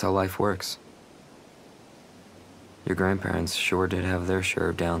 That's how life works. Your grandparents sure did have their share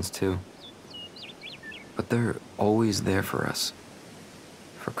of downs, too. But they're always there for us.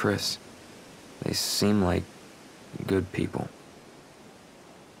 For Chris, they seem like good people.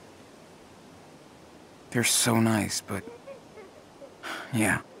 They're so nice, but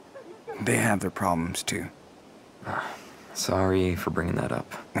yeah, they have their problems too. Sorry for bringing that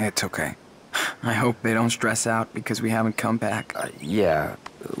up. It's okay. I hope they don't stress out because we haven't come back. Yeah,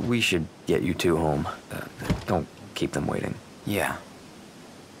 we should get you two home. Don't keep them waiting. Yeah.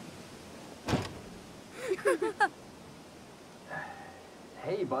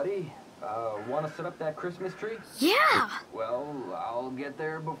 Hey, buddy. Want to set up that Christmas tree? Yeah! Well, I'll get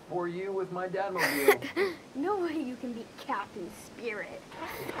there before you with my dadmobile. No way you can beat Captain Spirit.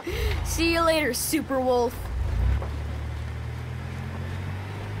 See you later, Super Wolf.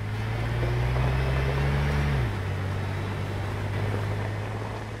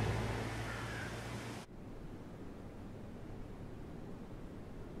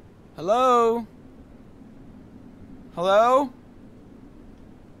 Hello? Hello?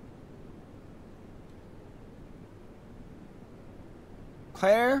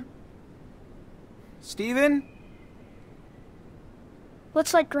 Claire? Steven?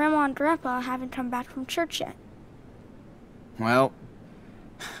 Looks like Grandma and Grandpa haven't come back from church yet. Well,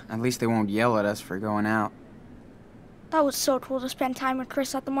 at least they won't yell at us for going out. That was so cool to spend time with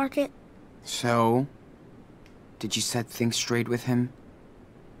Chris at the market. So, did you set things straight with him?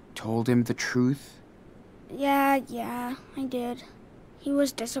 Told him the truth? Yeah, I did. He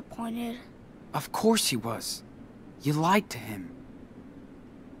was disappointed. Of course he was. You lied to him.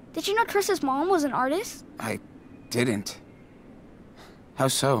 Did you know Chris's mom was an artist? I didn't. How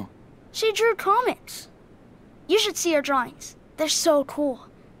so? She drew comics. You should see her drawings. They're so cool.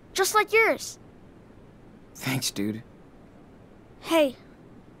 Just like yours. Thanks, dude. Hey.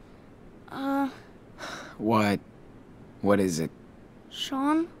 What? What is it?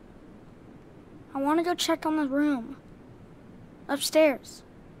 Sean? I want to go check on the room. Upstairs.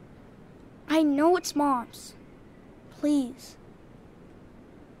 I know it's Mom's. Please.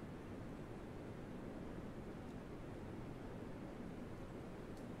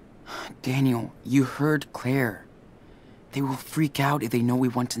 Daniel, you heard Claire. They will freak out if they know we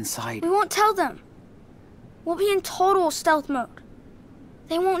went inside. We won't tell them. We'll be in total stealth mode.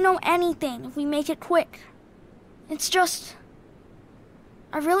 They won't know anything if we make it quick. It's just...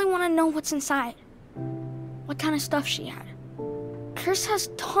 I really want to know what's inside. What kind of stuff she had. Chris has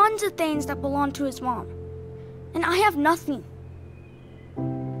tons of things that belong to his mom. And I have nothing.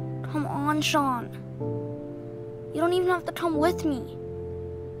 Come on, Sean. You don't even have to come with me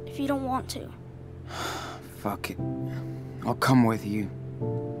if you don't want to. Fuck it. I'll come with you.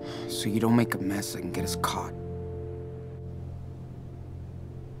 So you don't make a mess and get us caught.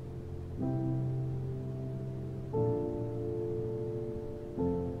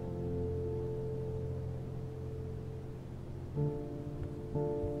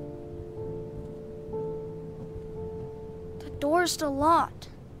 The door's still locked.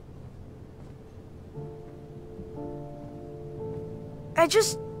 I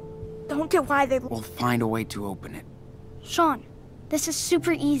just don't get why they... We'll find a way to open it. Sean, this is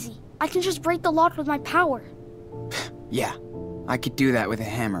super easy. I can just break the lock with my power. Yeah, I could do that with a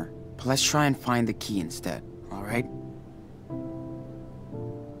hammer. But let's try and find the key instead, alright?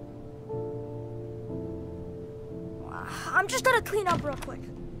 I'm just gonna clean up real quick.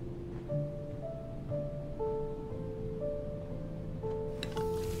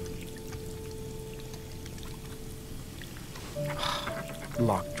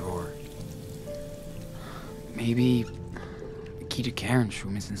 Locked drawer. Maybe the key to Karen's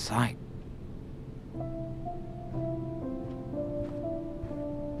room is inside.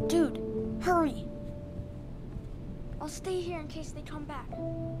 Dude, hurry. I'll stay here in case they come back.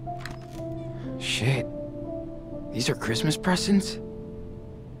 Shit. These are Christmas presents?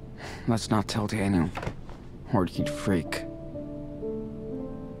 Let's not tell Daniel, or he'd freak.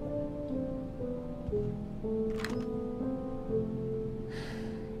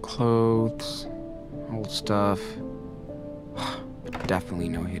 Clothes, old stuff, but definitely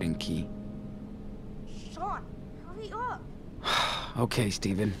no hidden key. Sean, hurry up. Okay,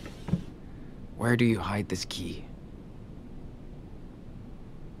 Steven. Where do you hide this key?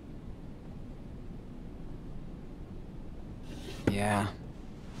 Yeah,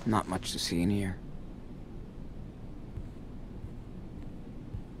 not much to see in here.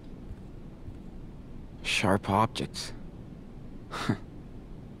 Sharp objects.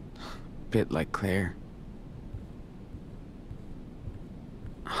 Bit like Claire.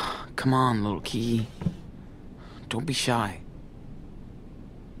 Come on, little key. Don't be shy.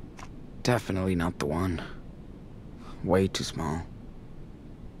 Definitely not the one. Way too small.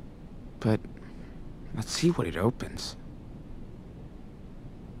 But let's see what it opens.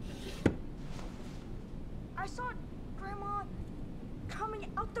 I saw Grandma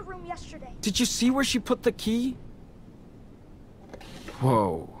coming out the room yesterday. Did you see where she put the key?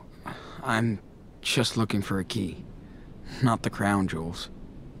 Whoa. I'm just looking for a key. Not the crown jewels.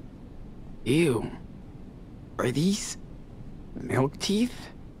 Ew. Are these milk teeth?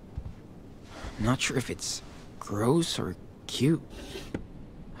 Not sure if it's gross or cute.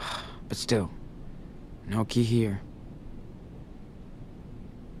 But still, no key here.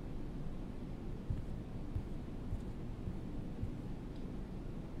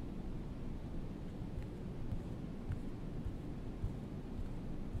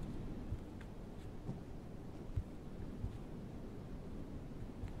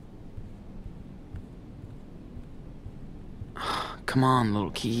 Come on,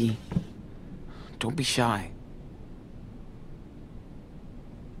 little key. Don't be shy.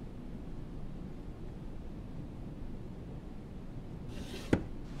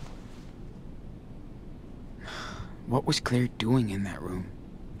 What was Claire doing in that room?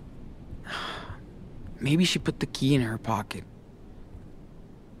 Maybe she put the key in her pocket.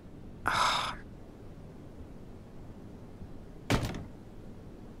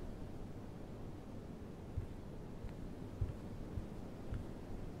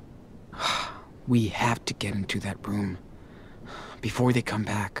 We have to get into that room before they come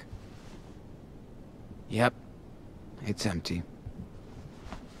back. Yep, it's empty.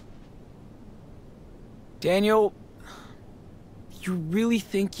 Daniel, you really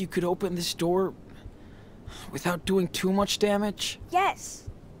think you could open this door without doing too much damage? Yes,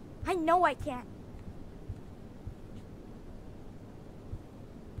 I know I can.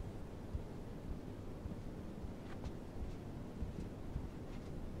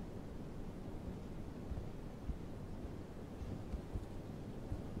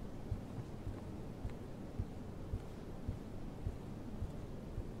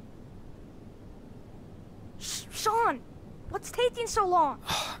 Sean, what's taking so long?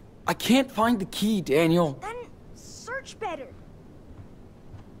 I can't find the key, Daniel. Then search better.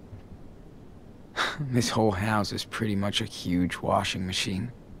 This whole house is pretty much a huge washing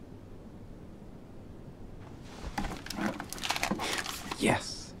machine.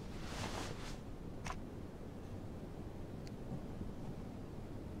 Yes.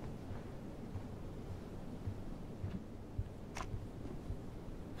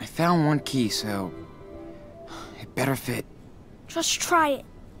 I found one key, so it better fit. Just try it.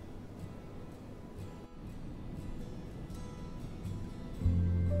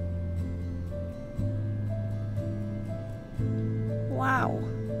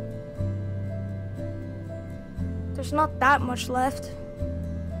 There's not that much left.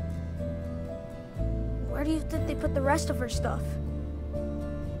 Where do you think they put the rest of her stuff?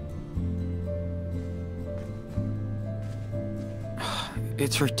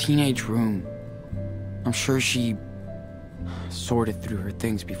 It's her teenage room. I'm sure she sorted through her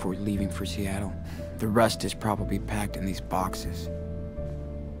things before leaving for Seattle. The rest is probably packed in these boxes.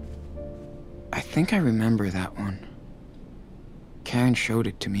 I think I remember that one. Karen showed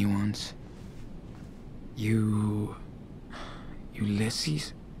it to me once.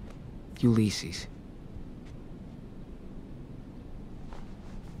 Ulysses? Ulysses.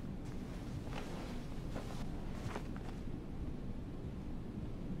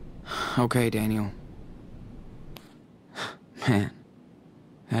 Okay, Daniel. Man,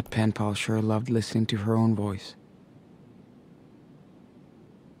 that pen pal sure loved listening to her own voice.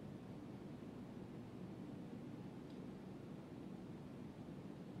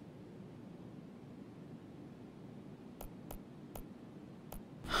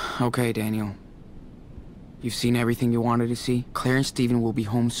 Okay, Daniel. You've seen everything you wanted to see? Claire and Steven will be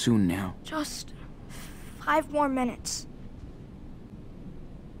home soon now. Just 5 more minutes.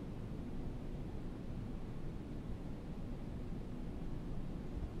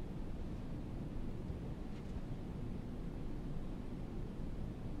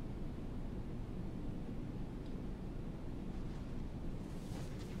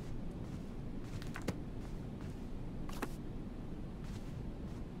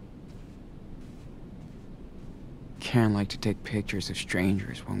 Karen liked to take pictures of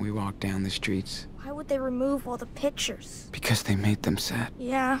strangers when we walked down the streets. Why would they remove all the pictures? Because they made them sad.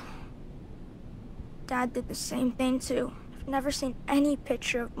 Yeah. Dad did the same thing too. I've never seen any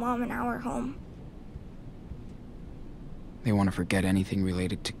picture of Mom in our home. They want to forget anything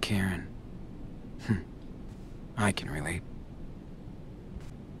related to Karen. I can relate.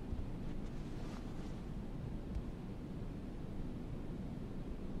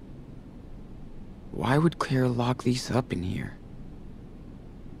 Why would Claire lock these up in here?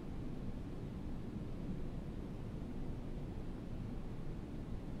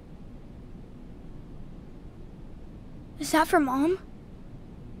 Is that for Mom?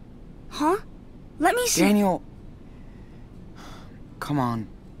 Huh? Let me see. Daniel! Come on.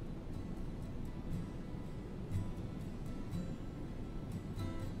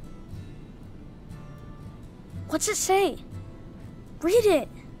 What's it say? Read it.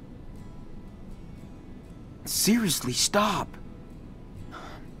 Seriously, stop.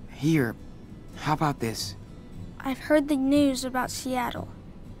 Here, how about this? I've heard the news about Seattle.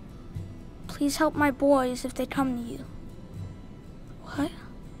 Please help my boys if they come to you. What?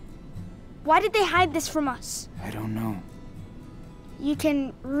 Why did they hide this from us? I don't know. You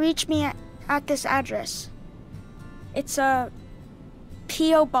can reach me at this address. It's a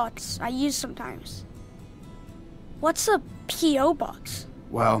P.O. box I use sometimes. What's a P.O. box?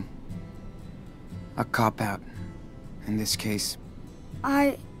 Well, a cop-out. In this case.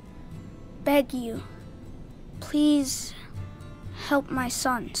 I beg you, please help my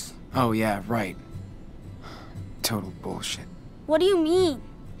sons. Oh yeah, right. Total bullshit. What do you mean?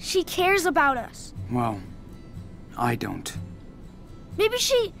 She cares about us. Well, I don't. Maybe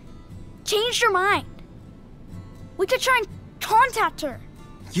she changed her mind. We could try and contact her.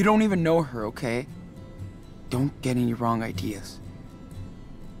 You don't even know her, okay? Don't get any wrong ideas.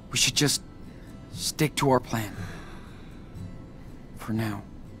 We should just stick to our plan. For now.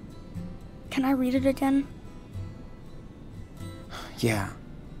 Can I read it again? Yeah.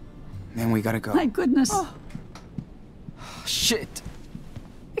 Then we gotta go. My goodness. Oh. Shit.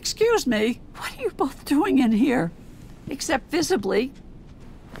 Excuse me. What are you both doing in here? Except visibly.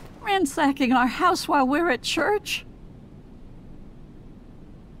 Ransacking our house while we're at church?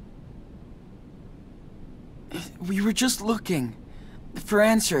 We were just looking for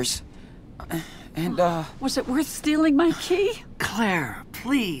answers. And, Was it worth stealing my key? Claire,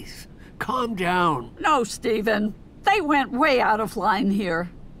 please, calm down. No, Stephen. They went way out of line here.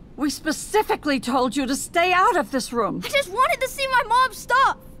 We specifically told you to stay out of this room. I just wanted to see my mom's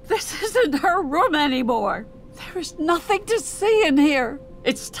stuff. This isn't her room anymore. There is nothing to see in here.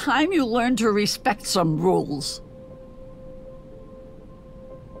 It's time you learn to respect some rules.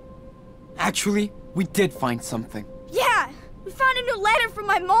 Actually, we did find something. Yeah, we found a new letter from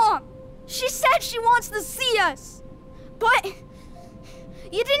my mom. She said she wants to see us. But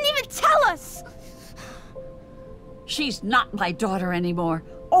you didn't even tell us. She's not my daughter anymore,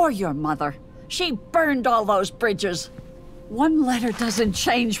 or your mother. She burned all those bridges. One letter doesn't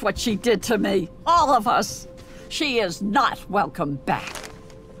change what she did to me. All of us. She is not welcome back.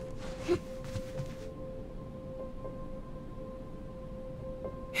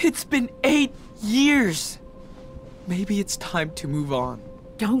 It's been 8 years. Maybe it's time to move on.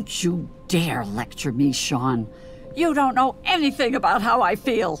 Don't you dare lecture me, Sean. You don't know anything about how I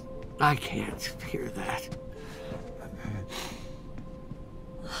feel. I can't hear that.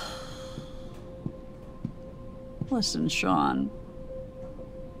 Listen, Sean.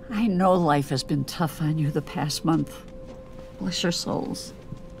 I know life has been tough on you the past month. Bless your souls.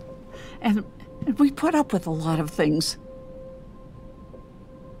 And we put up with a lot of things.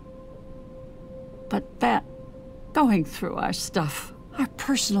 But that, going through our stuff, our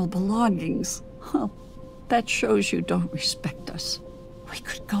personal belongings, well, that shows you don't respect us. We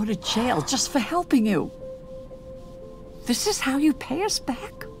could go to jail just for helping you. This is how you pay us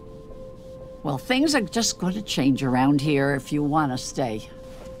back? Well, things are just going to change around here if you want to stay.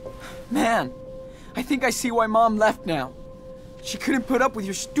 Man, I think I see why Mom left now. She couldn't put up with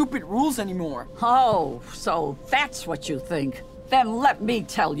your stupid rules anymore. Oh, so that's what you think. Then let me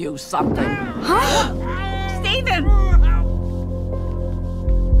tell you something. Huh? Stephen!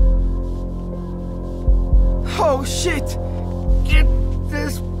 Oh, shit! Get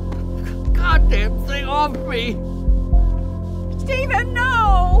this goddamn thing off me! Stephen,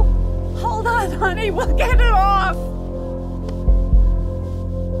 no! Hold on, honey, we'll get it off!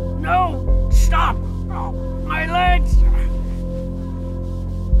 No! Stop! Oh, my legs!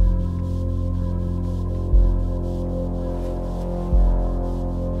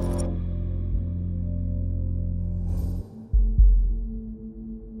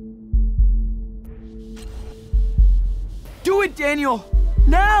 Do it, Daniel!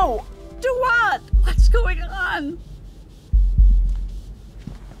 Now! Do what? What's going on?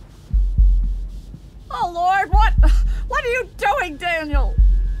 Oh, Lord, what are you doing, Daniel?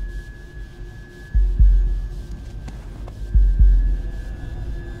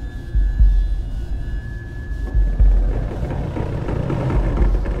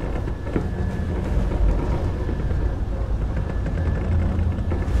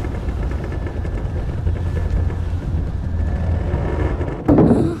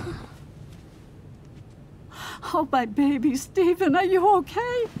 Oh, my baby, Stephen, are you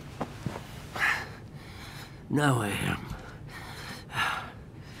okay? Now I am.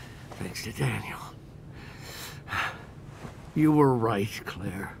 Thanks to Daniel. You were right,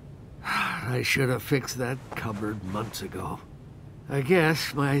 Claire. I should have fixed that cupboard months ago. I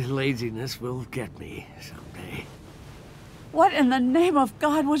guess my laziness will get me someday. What in the name of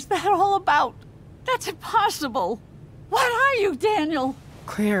God was that all about? That's impossible. What are you, Daniel?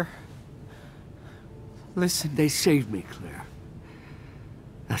 Claire. Listen. They saved me, Claire.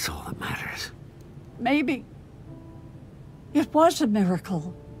 That's all that matters. Maybe it was a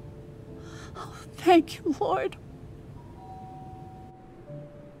miracle. Oh, thank you, Lord.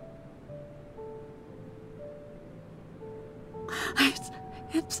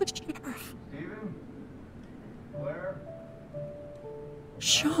 It's the sheriff. Stephen? Claire?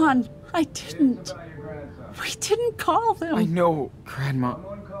 Sean, I didn't. We didn't call them. I know, Grandma.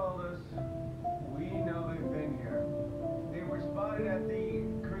 Someone called us. We know they've been here. They were spotted at the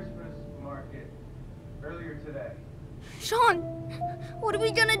Christmas market earlier today. Sean, what are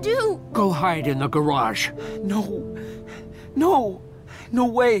we gonna do? Go hide in the garage. No. No. No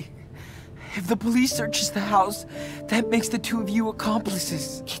way. If the police searches the house, that makes the two of you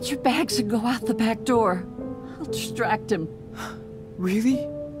accomplices. Get your bags and go out the back door. I'll distract him. Really?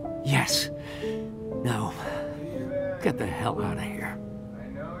 Yes. Now, get the hell out of here. I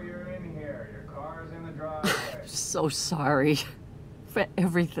know you're in here. Your car's in the driveway. So sorry for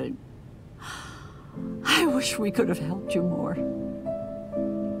everything. I wish we could have helped you more.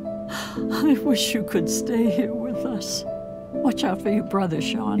 I wish you could stay here with us. Watch out for your brother,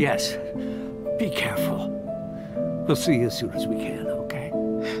 Sean. Yes. Be careful. We'll see you as soon as we can, okay?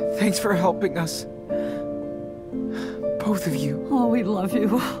 Thanks for helping us. Both of you. Oh, we love you.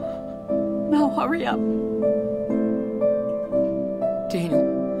 Now hurry up.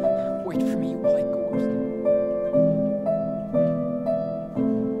 Daniel, wait for me while I go upstairs.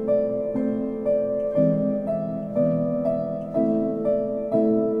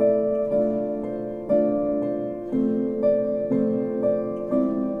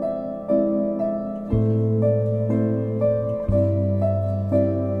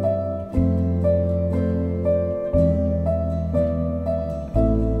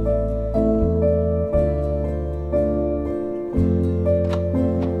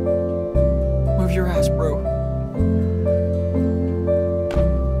 Move your ass, bro.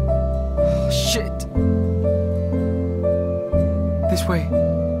 Shit. This way.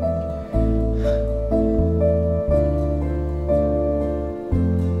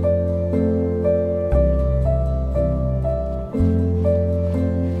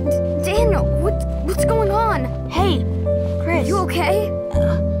 Daniel, what's going on? Hey,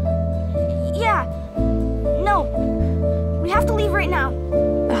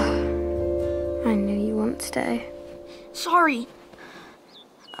 should stay. Sorry.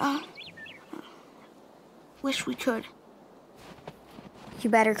 Wish we could. You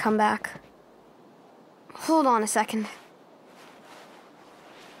better come back. Hold on a second.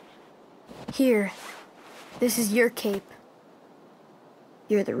 Here. This is your cape.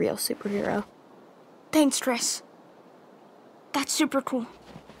 You're the real superhero. Thanks, Tris. That's super cool.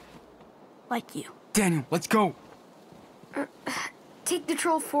 Like you. Daniel, let's go. Take the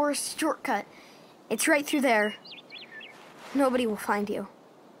Troll Forest shortcut. It's right through there. Nobody will find you.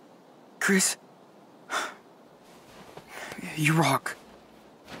 Chris, you rock.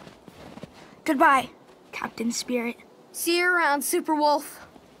 Goodbye, Captain Spirit. See you around, Super Wolf.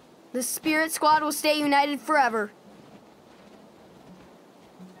 The Spirit Squad will stay united forever.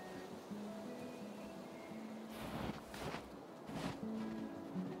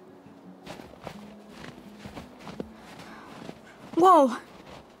 Whoa!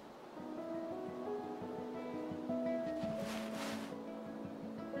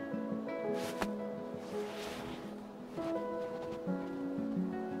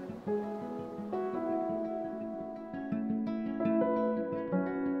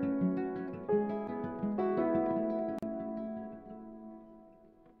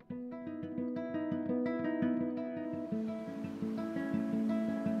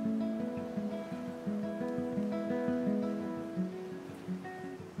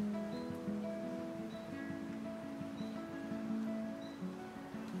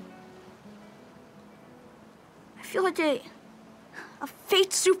 I feel like a fake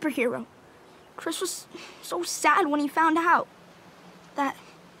superhero. Chris was so sad when he found out that...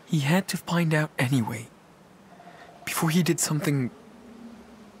 He had to find out anyway. Before he did something...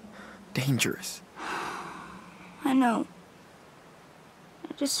 dangerous. I know.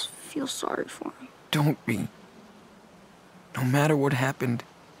 I just feel sorry for him. Don't be. No matter what happened,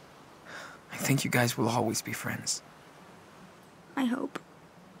 I think you guys will always be friends. I hope.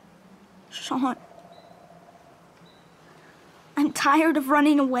 Sean. I'm tired of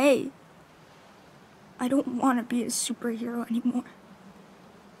running away. I don't want to be a superhero anymore.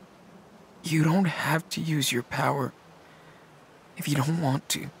 You don't have to use your power if you don't want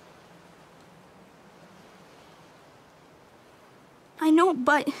to. I know,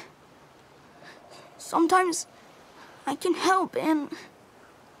 but sometimes I can help, and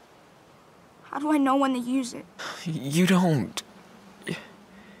how do I know when to use it? You don't.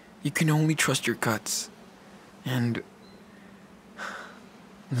 You can only trust your guts and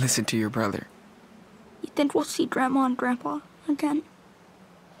listen to your brother. You think we'll see Grandma and Grandpa again?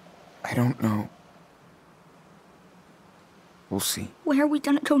 I don't know. We'll see. Where are we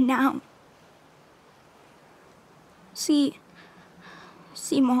gonna go now? See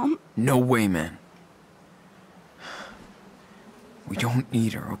Mom? No way, man. We don't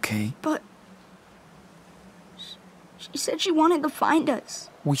need her, okay? But she said she wanted to find us.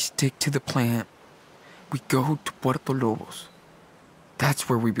 We stick to the plan. We go to Puerto Lobos. That's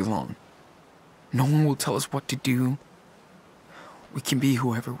where we belong. No one will tell us what to do. We can be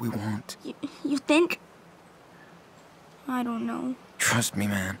whoever we want. You think? I don't know. Trust me,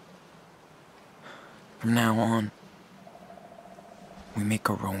 man. From now on, we make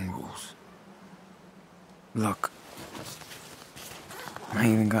our own rules. Look, I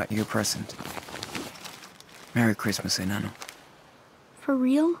even got you a present. Merry Christmas, Enano. For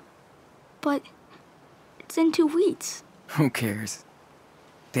real? But it's in 2 weeks. Who cares?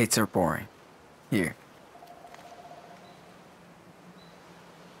 Dates are boring. Here.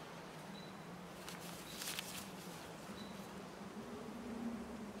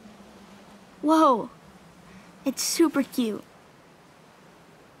 Whoa. It's super cute.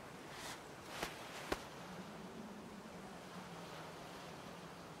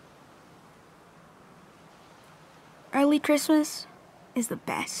 Early Christmas is the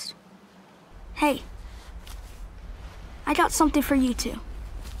best. Hey, I got something for you too.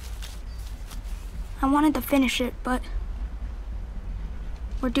 I wanted to finish it, but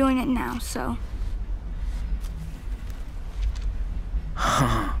we're doing it now, so.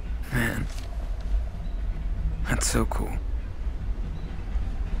 Man. That's so cool.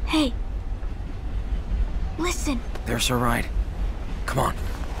 Hey, listen. There's our ride. Come on.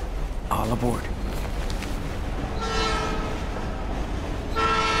 All aboard.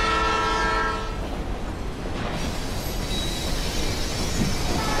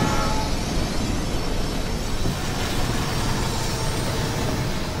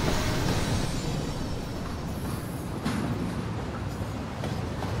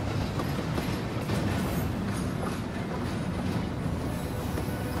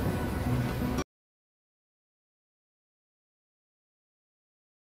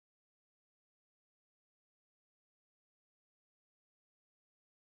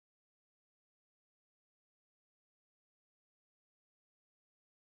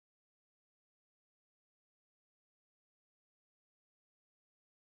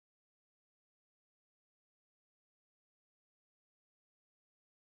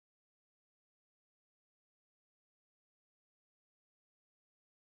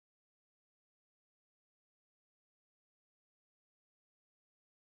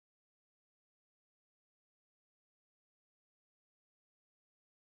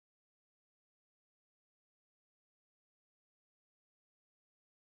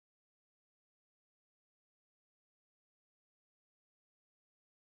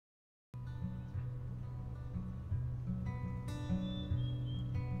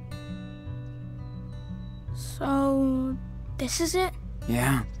 So, this is it?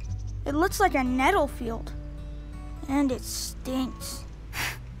 Yeah. It looks like a nettle field. And it stinks.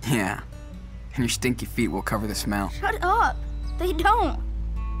 Yeah. And your stinky feet will cover the smell. Shut up! They don't!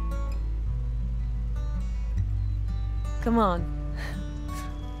 Come on.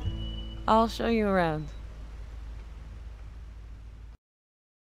 I'll show you around.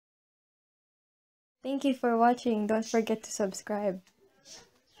 Thank you for watching. Don't forget to subscribe.